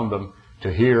and around them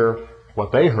to hear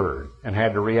what they heard and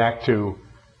had to react to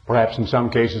perhaps in some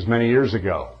cases many years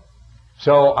ago.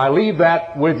 So I leave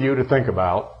that with you to think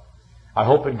about. I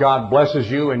hope that God blesses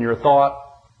you in your thought.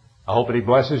 I hope that He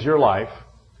blesses your life.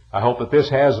 I hope that this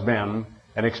has been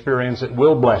an experience that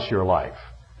will bless your life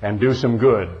and do some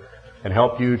good and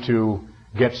help you to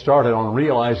get started on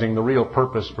realizing the real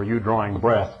purpose for you drawing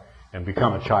breath and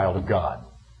become a child of God.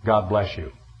 God bless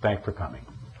you. Thanks for coming.